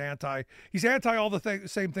anti-immigrant, he's anti all the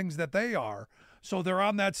same things that they are. So they're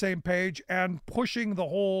on that same page and pushing the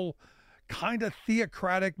whole kind of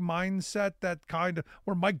theocratic mindset, that kind of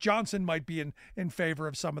where Mike Johnson might be in favor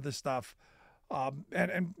of some of this stuff.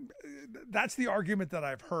 And that's the argument that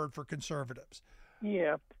I've heard for conservatives.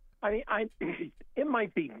 Yeah. It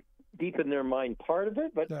might be deep in their mind part of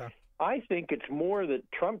it, but I think it's more that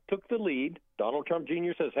Trump took the lead. Donald Trump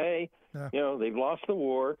Jr. says, hey, they've lost the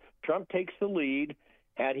war. Trump takes the lead.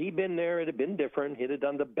 Had he been there, it'd have been different. He'd have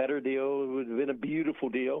done the better deal. It would have been a beautiful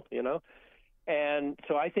deal, And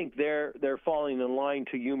so I think they're falling in line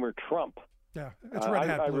to humor Trump. Yeah, it's red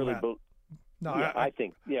hat, blue hat. I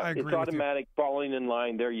think I agree it's automatic falling in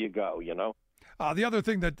line. There you go, The other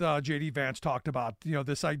thing that J.D. Vance talked about,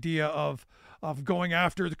 this idea of going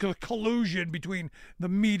after the collusion between the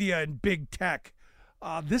media and big tech.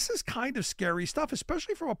 This is kind of scary stuff,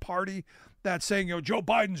 especially from a party that's saying, Joe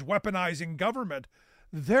Biden's weaponizing government.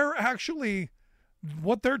 They're actually,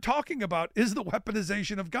 what they're talking about is the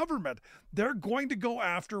weaponization of government. They're going to go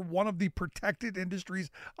after one of the protected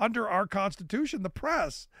industries under our Constitution, the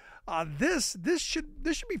press. This should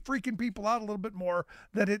be freaking people out a little bit more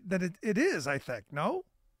than it is, I think. No?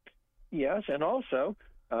 Yes, and also,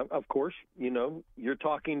 of course, you're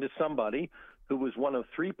talking to somebody who was one of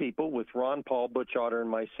three people with Ron Paul, Butch Otter, and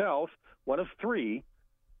myself, one of three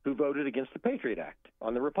who voted against the Patriot Act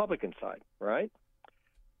on the Republican side, right?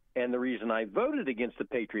 And the reason I voted against the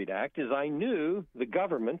Patriot Act is I knew the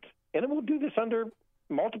government, and it will do this under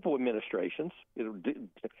multiple administrations,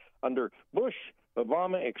 under Bush,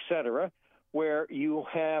 Obama, et cetera, where you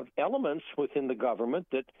have elements within the government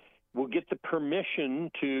that will get the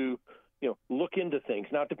permission to look into things.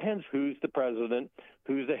 Now, it depends who's the president,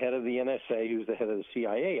 who's the head of the NSA, who's the head of the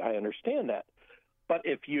CIA. I understand that. But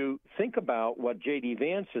if you think about what J.D.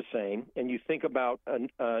 Vance is saying, and you think about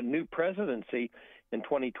a new presidency in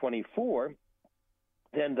 2024,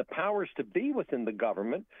 then the powers to be within the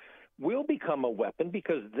government will become a weapon,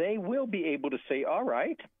 because they will be able to say, all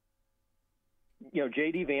right,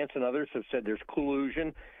 J.D. Vance and others have said there's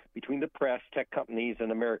collusion between the press, tech companies,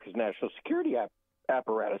 and America's national security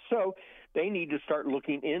apparatus. So they need to start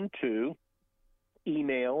looking into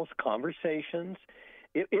emails, conversations.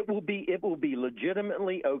 It will be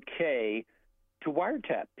legitimately okay to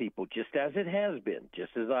wiretap people, just as it has been,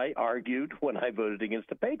 just as I argued when I voted against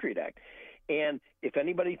the Patriot Act. And if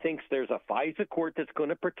anybody thinks there's a FISA court that's going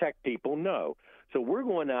to protect people, no. So we're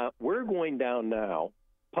going down now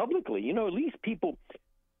publicly. You know, at least people,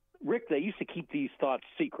 Rick, they used to keep these thoughts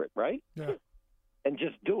secret, right? Yeah. And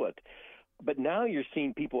just do it. But now you're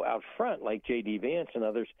seeing people out front, like J.D. Vance and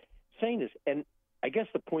others, saying this. And I guess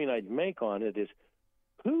the point I'd make on it is,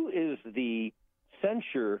 who is the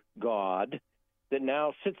censure god that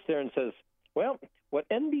now sits there and says, well, what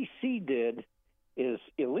NBC did is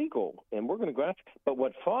illegal, and we're going to go after, but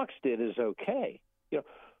what Fox did is okay? You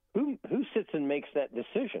know, who sits and makes that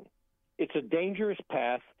decision? It's a dangerous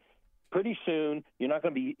path. Pretty soon, you're not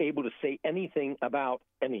going to be able to say anything about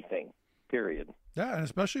anything, period. Yeah, and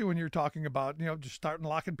especially when you're talking about, you know, just starting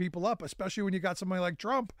locking people up, especially when you got somebody like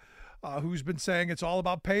Trump, who's been saying it's all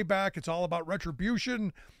about payback, it's all about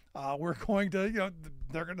retribution. We're going to, you know,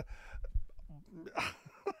 they're going to.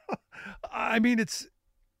 I mean, it's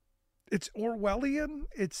Orwellian.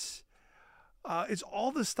 It's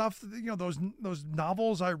all the stuff that, you know, those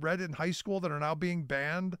novels I read in high school that are now being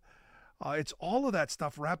banned. It's all of that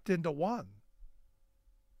stuff wrapped into one.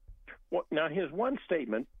 Well, now here's one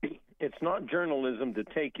statement. It's not journalism to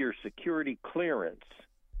take your security clearance,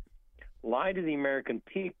 lie to the American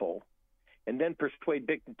people, and then persuade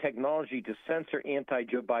big technology to censor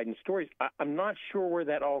anti-Joe Biden stories. I'm not sure where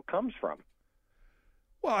that all comes from.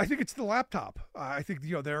 Well, I think it's the laptop. I think,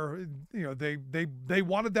 you know, they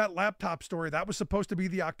wanted that laptop story. That was supposed to be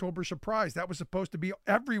the October surprise. That was supposed to be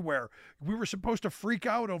everywhere. We were supposed to freak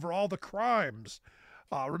out over all the crimes.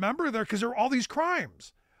 Remember, because there were all these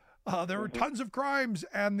crimes. There were tons of crimes,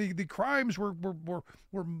 and the crimes were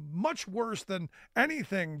much worse than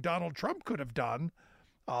anything Donald Trump could have done.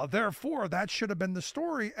 Therefore, that should have been the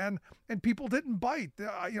story, and people didn't bite. You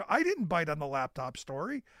know, I didn't bite on the laptop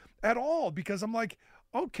story at all, because I'm like,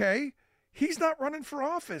 okay, he's not running for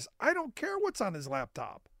office. I don't care what's on his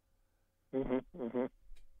laptop.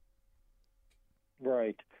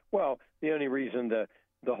 Right. Well, the only reason the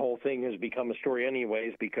whole thing has become a story anyway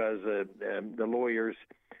is because the lawyers,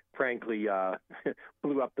 frankly,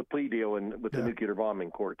 blew up the plea deal with the nuclear bomb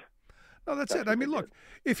in court. No, that's it. I mean, look,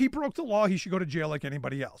 if he broke the law, he should go to jail like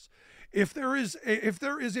anybody else. If there is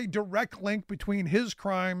a direct link between his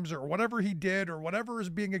crimes or whatever he did or whatever is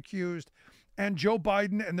being accused and Joe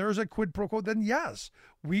Biden, and there's a quid pro quo, then yes,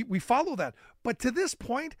 we follow that. But to this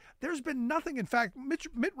point, there's been nothing. In fact,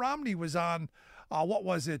 Mitt Romney was on, what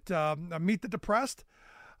was it, Meet the Depressed?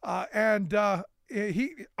 And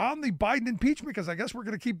he on the Biden impeachment, because I guess we're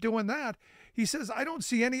going to keep doing that. He says, I don't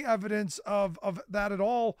see any evidence of that at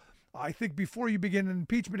all. I think before you begin an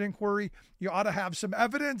impeachment inquiry, you ought to have some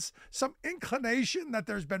evidence, some inclination that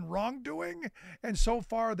there's been wrongdoing. And so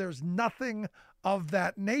far, there's nothing of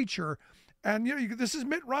that nature. And, you know, this is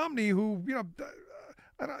Mitt Romney, who, you know,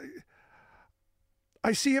 and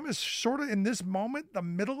I see him as sort of in this moment, the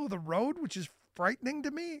middle of the road, which is frightening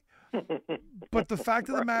to me. But the fact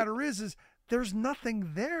of the matter is there's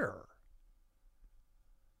nothing there.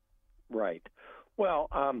 Right. Well,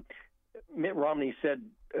 Mitt Romney said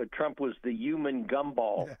Trump was the human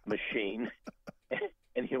gumball machine,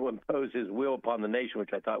 and he'll impose his will upon the nation,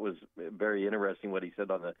 which I thought was very interesting what he said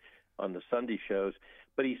on the Sunday shows.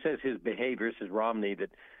 But he says his behavior, says Romney, that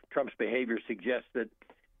Trump's behavior suggests that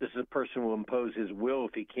this is a person who will impose his will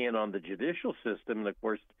if he can on the judicial system. And of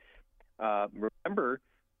course, remember,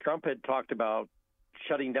 Trump had talked about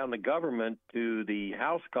shutting down the government to the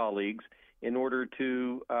House colleagues in order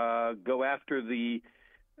to go after the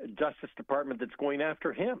Justice Department that's going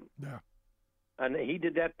after him. Yeah. And he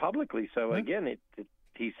did that publicly. So again,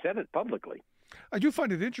 he said it publicly. I do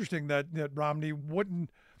find it interesting that Romney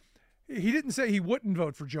he didn't say he wouldn't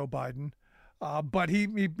vote for Joe Biden, but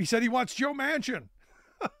he said he wants Joe Manchin.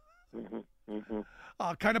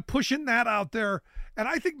 Kind of pushing that out there. And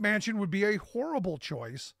I think Manchin would be a horrible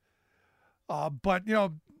choice. But, you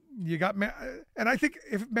know, you got and I think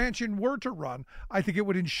if Manchin were to run, I think it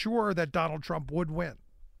would ensure that Donald Trump would win.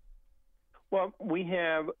 Well, we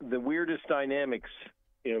have the weirdest dynamics,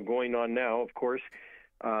 you know, going on now. Of course,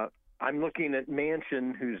 I'm looking at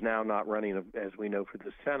Manchin, who's now not running, as we know, for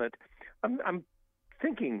the Senate. I'm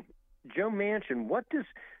thinking, Joe Manchin,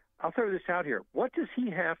 I'll throw this out here. What does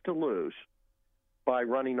he have to lose by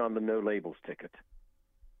running on the no labels ticket?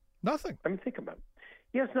 Nothing. I mean, think about it.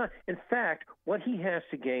 Yes, not. In fact, what he has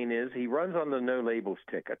to gain is he runs on the no labels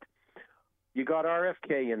ticket. You got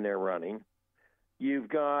RFK in there running. You've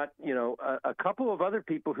got, you know, a couple of other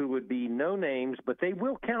people who would be no names, but they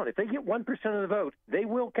will count. If they get 1% of the vote, they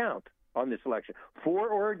will count. on this election, for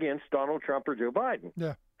or against Donald Trump or Joe Biden.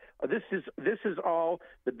 Yeah. This is all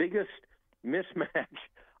the biggest mismatch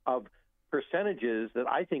of percentages that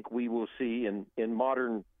I think we will see in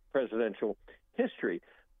modern presidential history.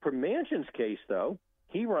 For Manchin's case, though,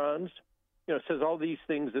 he runs, says all these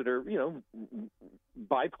things that are,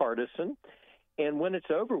 bipartisan, and when it's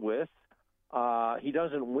over with, he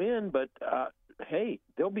doesn't win, but hey,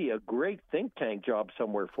 there'll be a great think tank job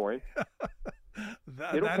somewhere for him.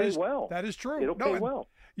 It'll pay well. That is true. It'll pay well.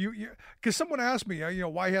 Because someone asked me,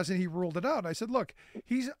 why hasn't he ruled it out? And I said, look,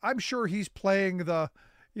 I'm sure he's playing the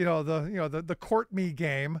court me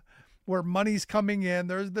game, where money's coming in.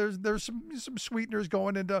 There's some sweeteners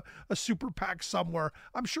going into a super PAC somewhere.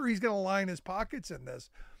 I'm sure he's going to line his pockets in this.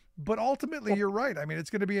 But ultimately, you're right. I mean, it's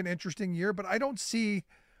going to be an interesting year, but I don't see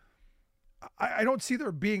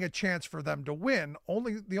there being a chance for them to win.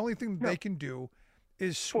 The only thing they can do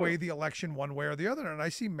is sway the election one way or the other. And I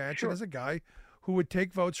see Manchin as a guy who would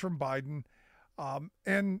take votes from Biden,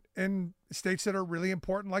 and in states that are really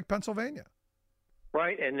important, like Pennsylvania.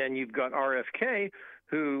 Right, and then you've got RFK,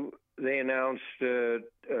 who they announced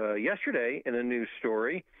yesterday in a news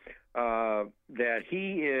story that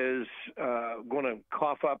he is going to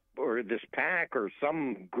cough up, or this PAC or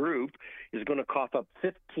some group is going to cough up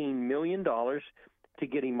 $15 million to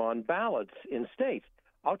get him on ballots in states.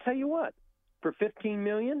 I'll tell you what, for $15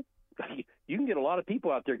 million, you can get a lot of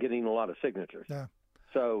people out there getting a lot of signatures. Yeah.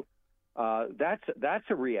 So that's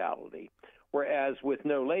a reality. Whereas with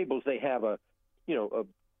No Labels, they have a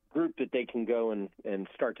group that they can go and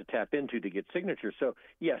start to tap into to get signatures. So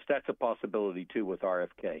yes, that's a possibility too with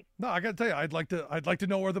RFK. No, I got to tell you, I'd like to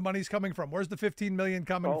know where the money's coming from. Where's the $15 million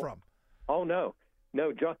coming from? Oh no,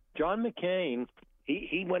 John McCain,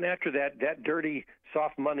 he went after that dirty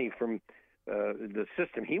soft money from the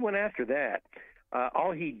system. He went after that.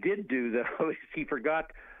 All he did do though is he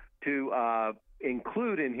forgot to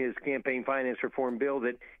include in his campaign finance reform bill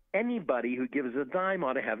that anybody who gives a dime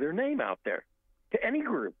ought to have their name out there. To any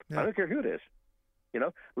group. Yeah. I don't care who it is.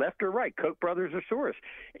 Left or right, Koch brothers or Soros.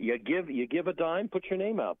 You give a dime, put your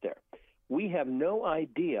name out there. We have no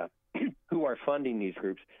idea who are funding these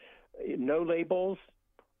groups. No Labels,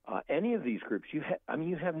 any of these groups. You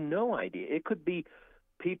have no idea. It could be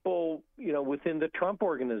people, within the Trump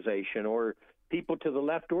organization, or people to the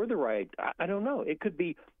left or the right. I don't know. It could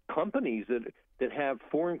be companies that have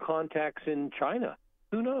foreign contacts in China.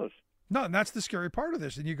 Who knows? No, and that's the scary part of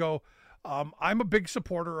this. And you go, I'm a big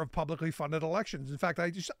supporter of publicly funded elections. In fact,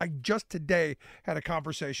 I just today had a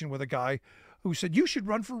conversation with a guy who said, you should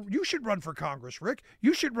run for Congress, Rick.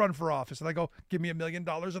 You should run for office. And I go, give me $1 million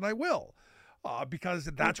and I will, because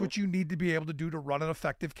that's what you need to be able to do to run an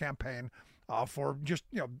effective campaign for just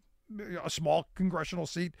a small congressional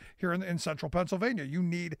seat here in central Pennsylvania. You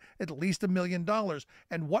need at least $1 million.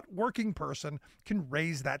 And what working person can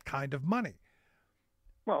raise that kind of money?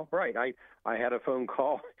 Well, right. I had a phone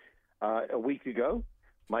call a week ago.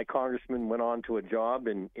 My congressman went on to a job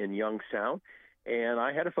in Youngstown, and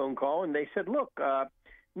I had a phone call, and they said, look,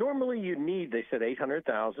 normally you need, they said,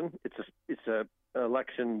 $800,000. It's a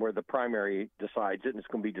election where the primary decides it, and it's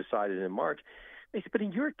going to be decided in March. They said, but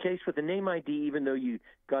in your case, with the name ID, even though you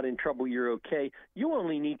got in trouble, you're okay. You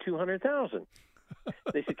only need $200,000.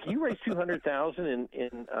 They said, can you raise $200,000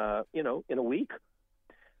 in a week?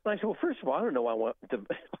 And I said, well, first of all, I don't know I want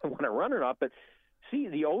to run or not, but see,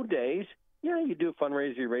 the old days, you do a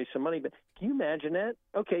fundraiser, you raise some money, but can you imagine that?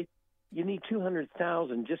 Okay, you need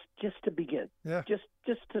 $200,000 just to begin, just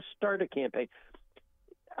to start a campaign.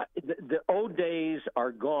 The old days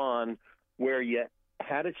are gone, where you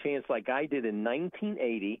had a chance, like I did in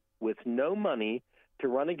 1980, with no money, to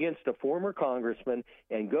run against a former congressman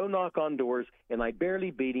and go knock on doors, and I barely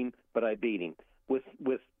beat him, but I beat him with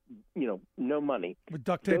no money. With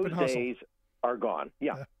duct tape and hustle. Those days are gone.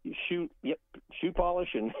 Yeah. Shoe polish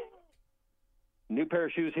and new pair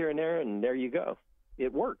of shoes here and there, and there you go.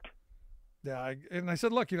 It worked. Yeah, and I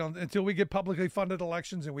said, look, until we get publicly funded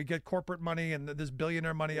elections and we get corporate money and this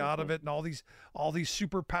billionaire money out of it, and all these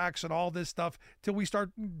super PACs and all this stuff, till we start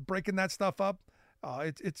breaking that stuff up,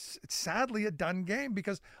 it's sadly a done game,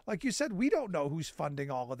 because, like you said, we don't know who's funding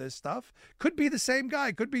all of this stuff. Could be the same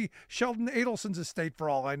guy. Could be Sheldon Adelson's estate, for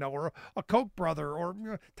all I know, or a Koch brother,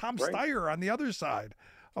 or Tom Steyer on the other side,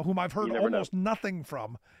 whom I've heard almost nothing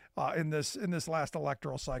from in this last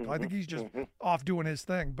electoral cycle. I think he's just off doing his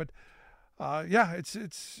thing. But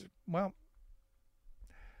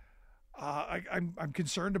I'm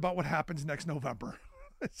concerned about what happens next November.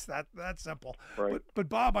 It's that simple. Right. But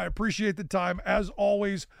Bob, I appreciate the time as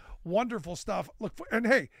always. Wonderful stuff. And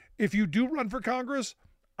hey, if you do run for Congress,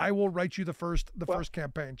 I will write you the first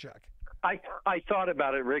campaign check. I thought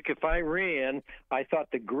about it, Rick. If I ran, I thought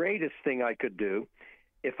the greatest thing I could do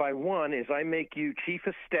if I won is I make you chief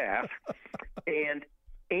of staff,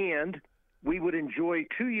 and we would enjoy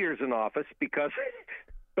 2 years in office because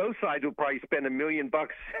both sides would probably spend $1 million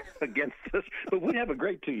against us, but we'd have a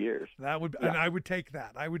great 2 years. That would, and I would take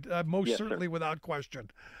that. I would most certainly, without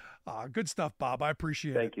question. Good stuff, Bob. I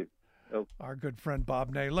appreciate it. Thank you. Oh. Our good friend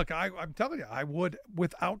Bob Ney. Look, I'm telling you, I would,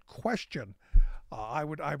 without question, I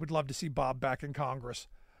would love to see Bob back in Congress.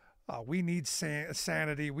 We need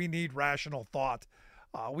sanity. We need rational thought.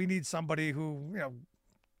 We need somebody who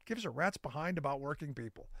gives a rat's behind about working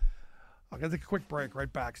people. I'm going to take a quick break.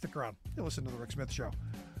 Right back. Stick around. You listen to The Rick Smith Show.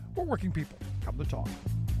 We're working people. Come to talk.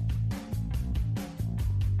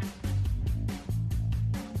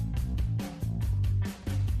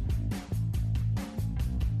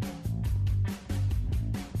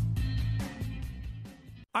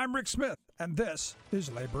 I'm Rick Smith, and this is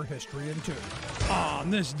Labor History in 2. On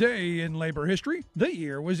this day in labor history, the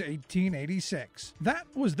year was 1886. That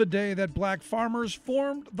was the day that black farmers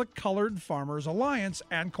formed the Colored Farmers Alliance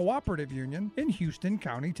and Cooperative Union in Houston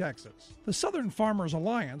County, Texas. The Southern Farmers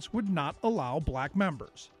Alliance would not allow black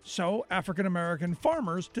members, so African American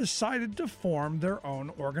farmers decided to form their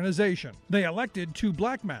own organization. They elected 2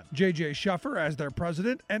 black men, J.J. Shuffer as their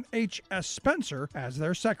president and H.S. Spencer as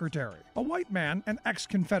their secretary. A white man, an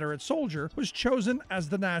ex-Confederate soldier, was chosen as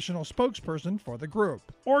the national spokesperson for the group.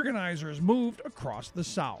 Organizers moved across the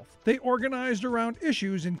South. They organized around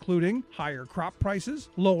issues including higher crop prices,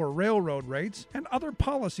 lower railroad rates, and other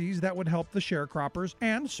policies that would help the sharecroppers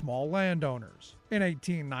and small landowners. In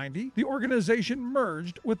 1890, the organization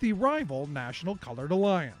merged with the rival National Colored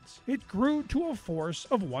Alliance. It grew to a force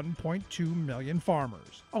of 1.2 million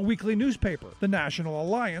farmers. A weekly newspaper, the National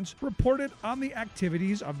Alliance, reported on the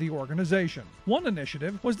activities of the organization. One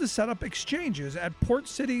initiative was to set up exchanges at port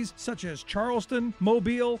cities such as Charleston,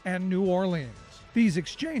 Mobile, and New Orleans. These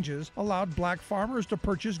exchanges allowed black farmers to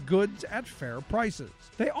purchase goods at fair prices.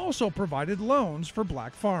 They also provided loans for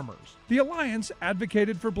black farmers. The Alliance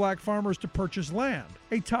advocated for black farmers to purchase land,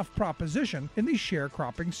 a tough proposition in the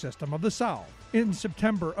sharecropping system of the South. In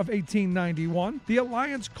September of 1891, the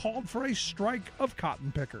Alliance called for a strike of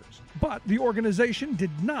cotton pickers. But the organization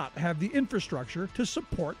did not have the infrastructure to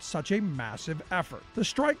support such a massive effort. The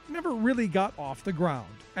strike never really got off the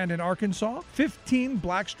ground, and in Arkansas, 15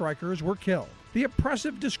 black strikers were killed. The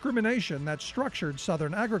oppressive discrimination that structured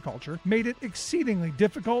Southern agriculture made it exceedingly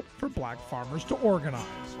difficult for black farmers to organize.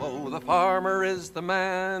 Oh, the farmer is the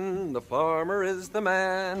man, the farmer is the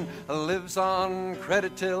man, lives on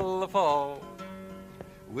credit till the fall.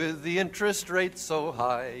 With the interest rate so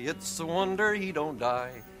high, it's a wonder he don't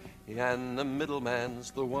die. And the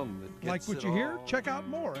middleman's the one that gets Like what you hear? Check out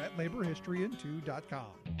more at laborhistoryin2.com.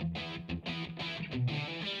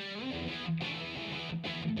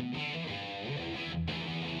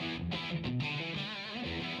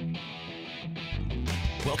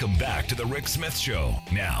 Welcome back to the Rick Smith Show.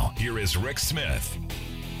 Now, here is Rick Smith.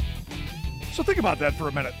 So think about that for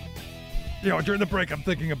a minute. During the break, I'm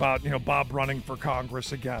thinking about, Bob running for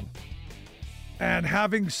Congress again. And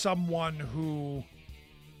having someone who,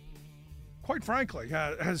 quite frankly,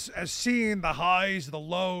 has seen the highs, the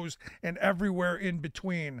lows, and everywhere in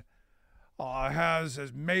between, has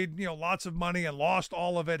made, lots of money and lost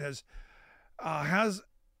all of it, has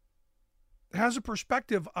a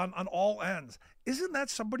perspective on all ends. Isn't that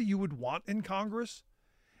somebody you would want in Congress?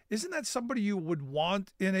 Isn't that somebody you would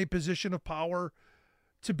want in a position of power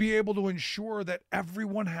to be able to ensure that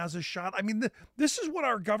everyone has a shot? I mean, this is what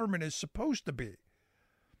our government is supposed to be.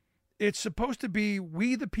 It's supposed to be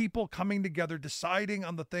we, the people, coming together, deciding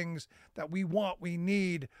on the things that we want, we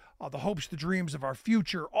need, the hopes, the dreams of our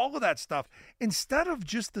future, all of that stuff, instead of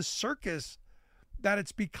just the circus that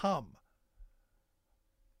it's become.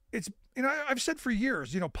 It's, I've said for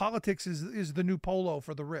years, politics is the new polo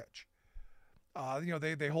for the rich.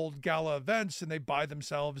 They hold gala events and they buy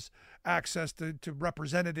themselves access to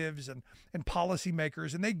representatives and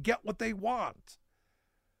policymakers, and they get what they want.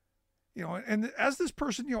 And as this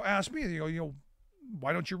person, asked me,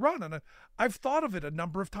 why don't you run? And I've thought of it a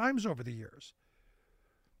number of times over the years,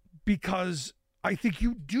 because I think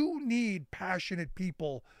you do need passionate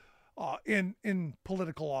people in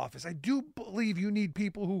political office. I do believe you need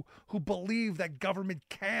people who believe that government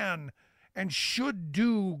can and should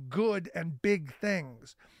do good and big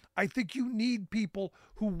things. I think you need people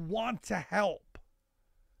who want to help.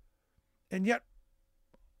 And yet,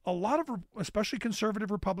 a lot of, especially conservative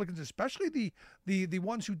Republicans, especially the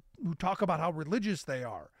ones who talk about how religious they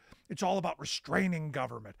are, It's all about restraining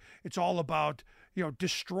government. It's all about,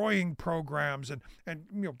 destroying programs and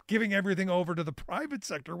giving everything over to the private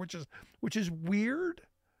sector, which is weird.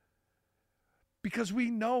 Because we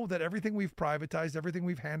know that everything we've privatized, everything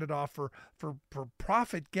we've handed off for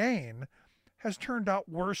profit gain has turned out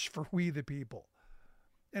worse for we the people.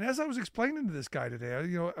 And as I was explaining to this guy today,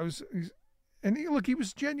 he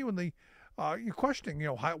was genuinely questioning,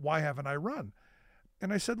 why haven't I run?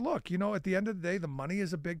 And I said, look, at the end of the day, the money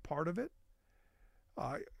is a big part of it.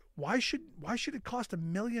 Why should it cost $1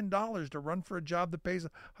 million to run for a job that pays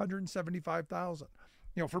 $175,000?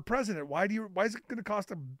 For president, why is it going to cost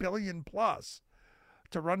 $1 billion plus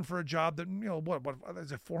to run for a job that, what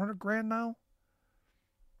is it, $400,000 now?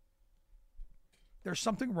 There's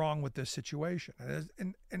something wrong with this situation.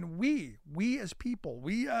 And we as people,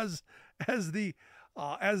 we as the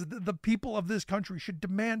people of this country should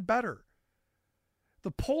demand better.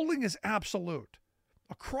 The polling is absolute.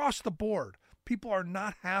 Across the board, people are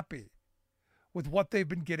not happy with what they've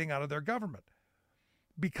been getting out of their government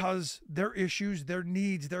because their issues, their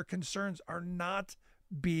needs, their concerns are not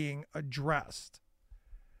being addressed.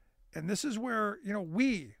 And this is where,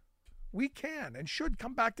 we can and should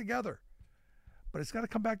come back together. But it's got to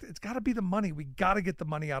come back. It's got to be the money. We got to get the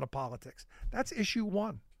money out of politics. That's issue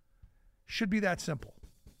one. Should be that simple.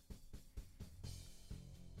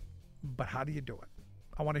 But how do you do it?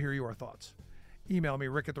 I want to hear your thoughts. Email me,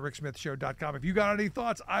 rick@thericksmithshow.com. If you got any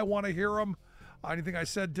thoughts, I want to hear them. Anything I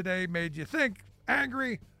said today made you think,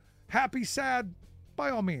 angry, happy, sad, by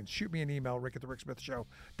all means, shoot me an email,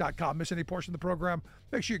 rick@thericksmithshow.com. Miss any portion of the program,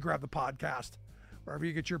 make sure you grab the podcast. Wherever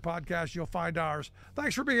you get your podcast, you'll find ours.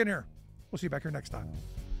 Thanks for being here. We'll see you back here next time.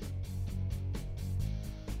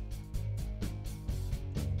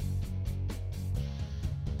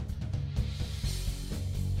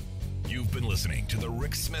 You've been listening to The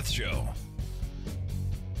Rick Smith Show.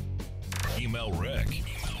 Email Rick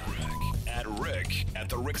at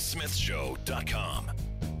rick@thericksmithshow.com.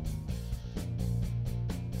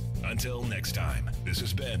 Until next time, this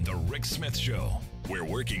has been The Rick Smith Show, where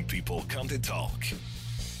working people come to talk.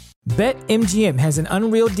 BetMGM has an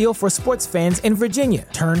unreal deal for sports fans in Virginia.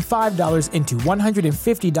 Turn $5 into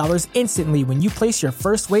 $150 instantly when you place your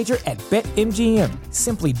first wager at BetMGM.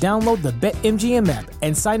 Simply download the BetMGM app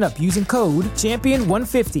and sign up using code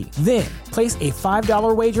Champion150. Then, place a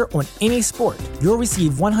 $5 wager on any sport. You'll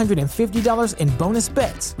receive $150 in bonus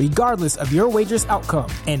bets, regardless of your wager's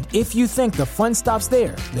outcome. And if you think the fun stops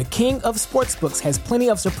there, the King of Sportsbooks has plenty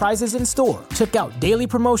of surprises in store. Check out daily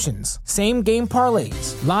promotions, same-game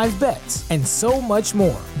parlays, live bets, and so much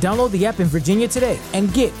more. Download the app in Virginia today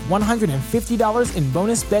and get $150 in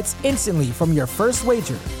bonus bets instantly from your first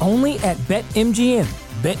wager. Only at BetMGM.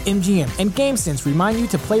 BetMGM and GameSense remind you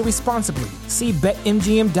to play responsibly. See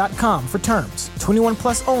BetMGM.com for terms. 21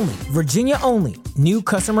 plus only. Virginia only. New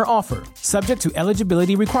customer offer. Subject to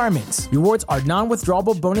eligibility requirements. Rewards are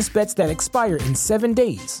non-withdrawable bonus bets that expire in 7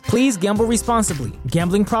 days. Please gamble responsibly.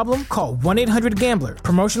 Gambling problem? Call 1-800-GAMBLER.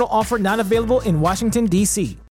 Promotional offer not available in Washington, D.C.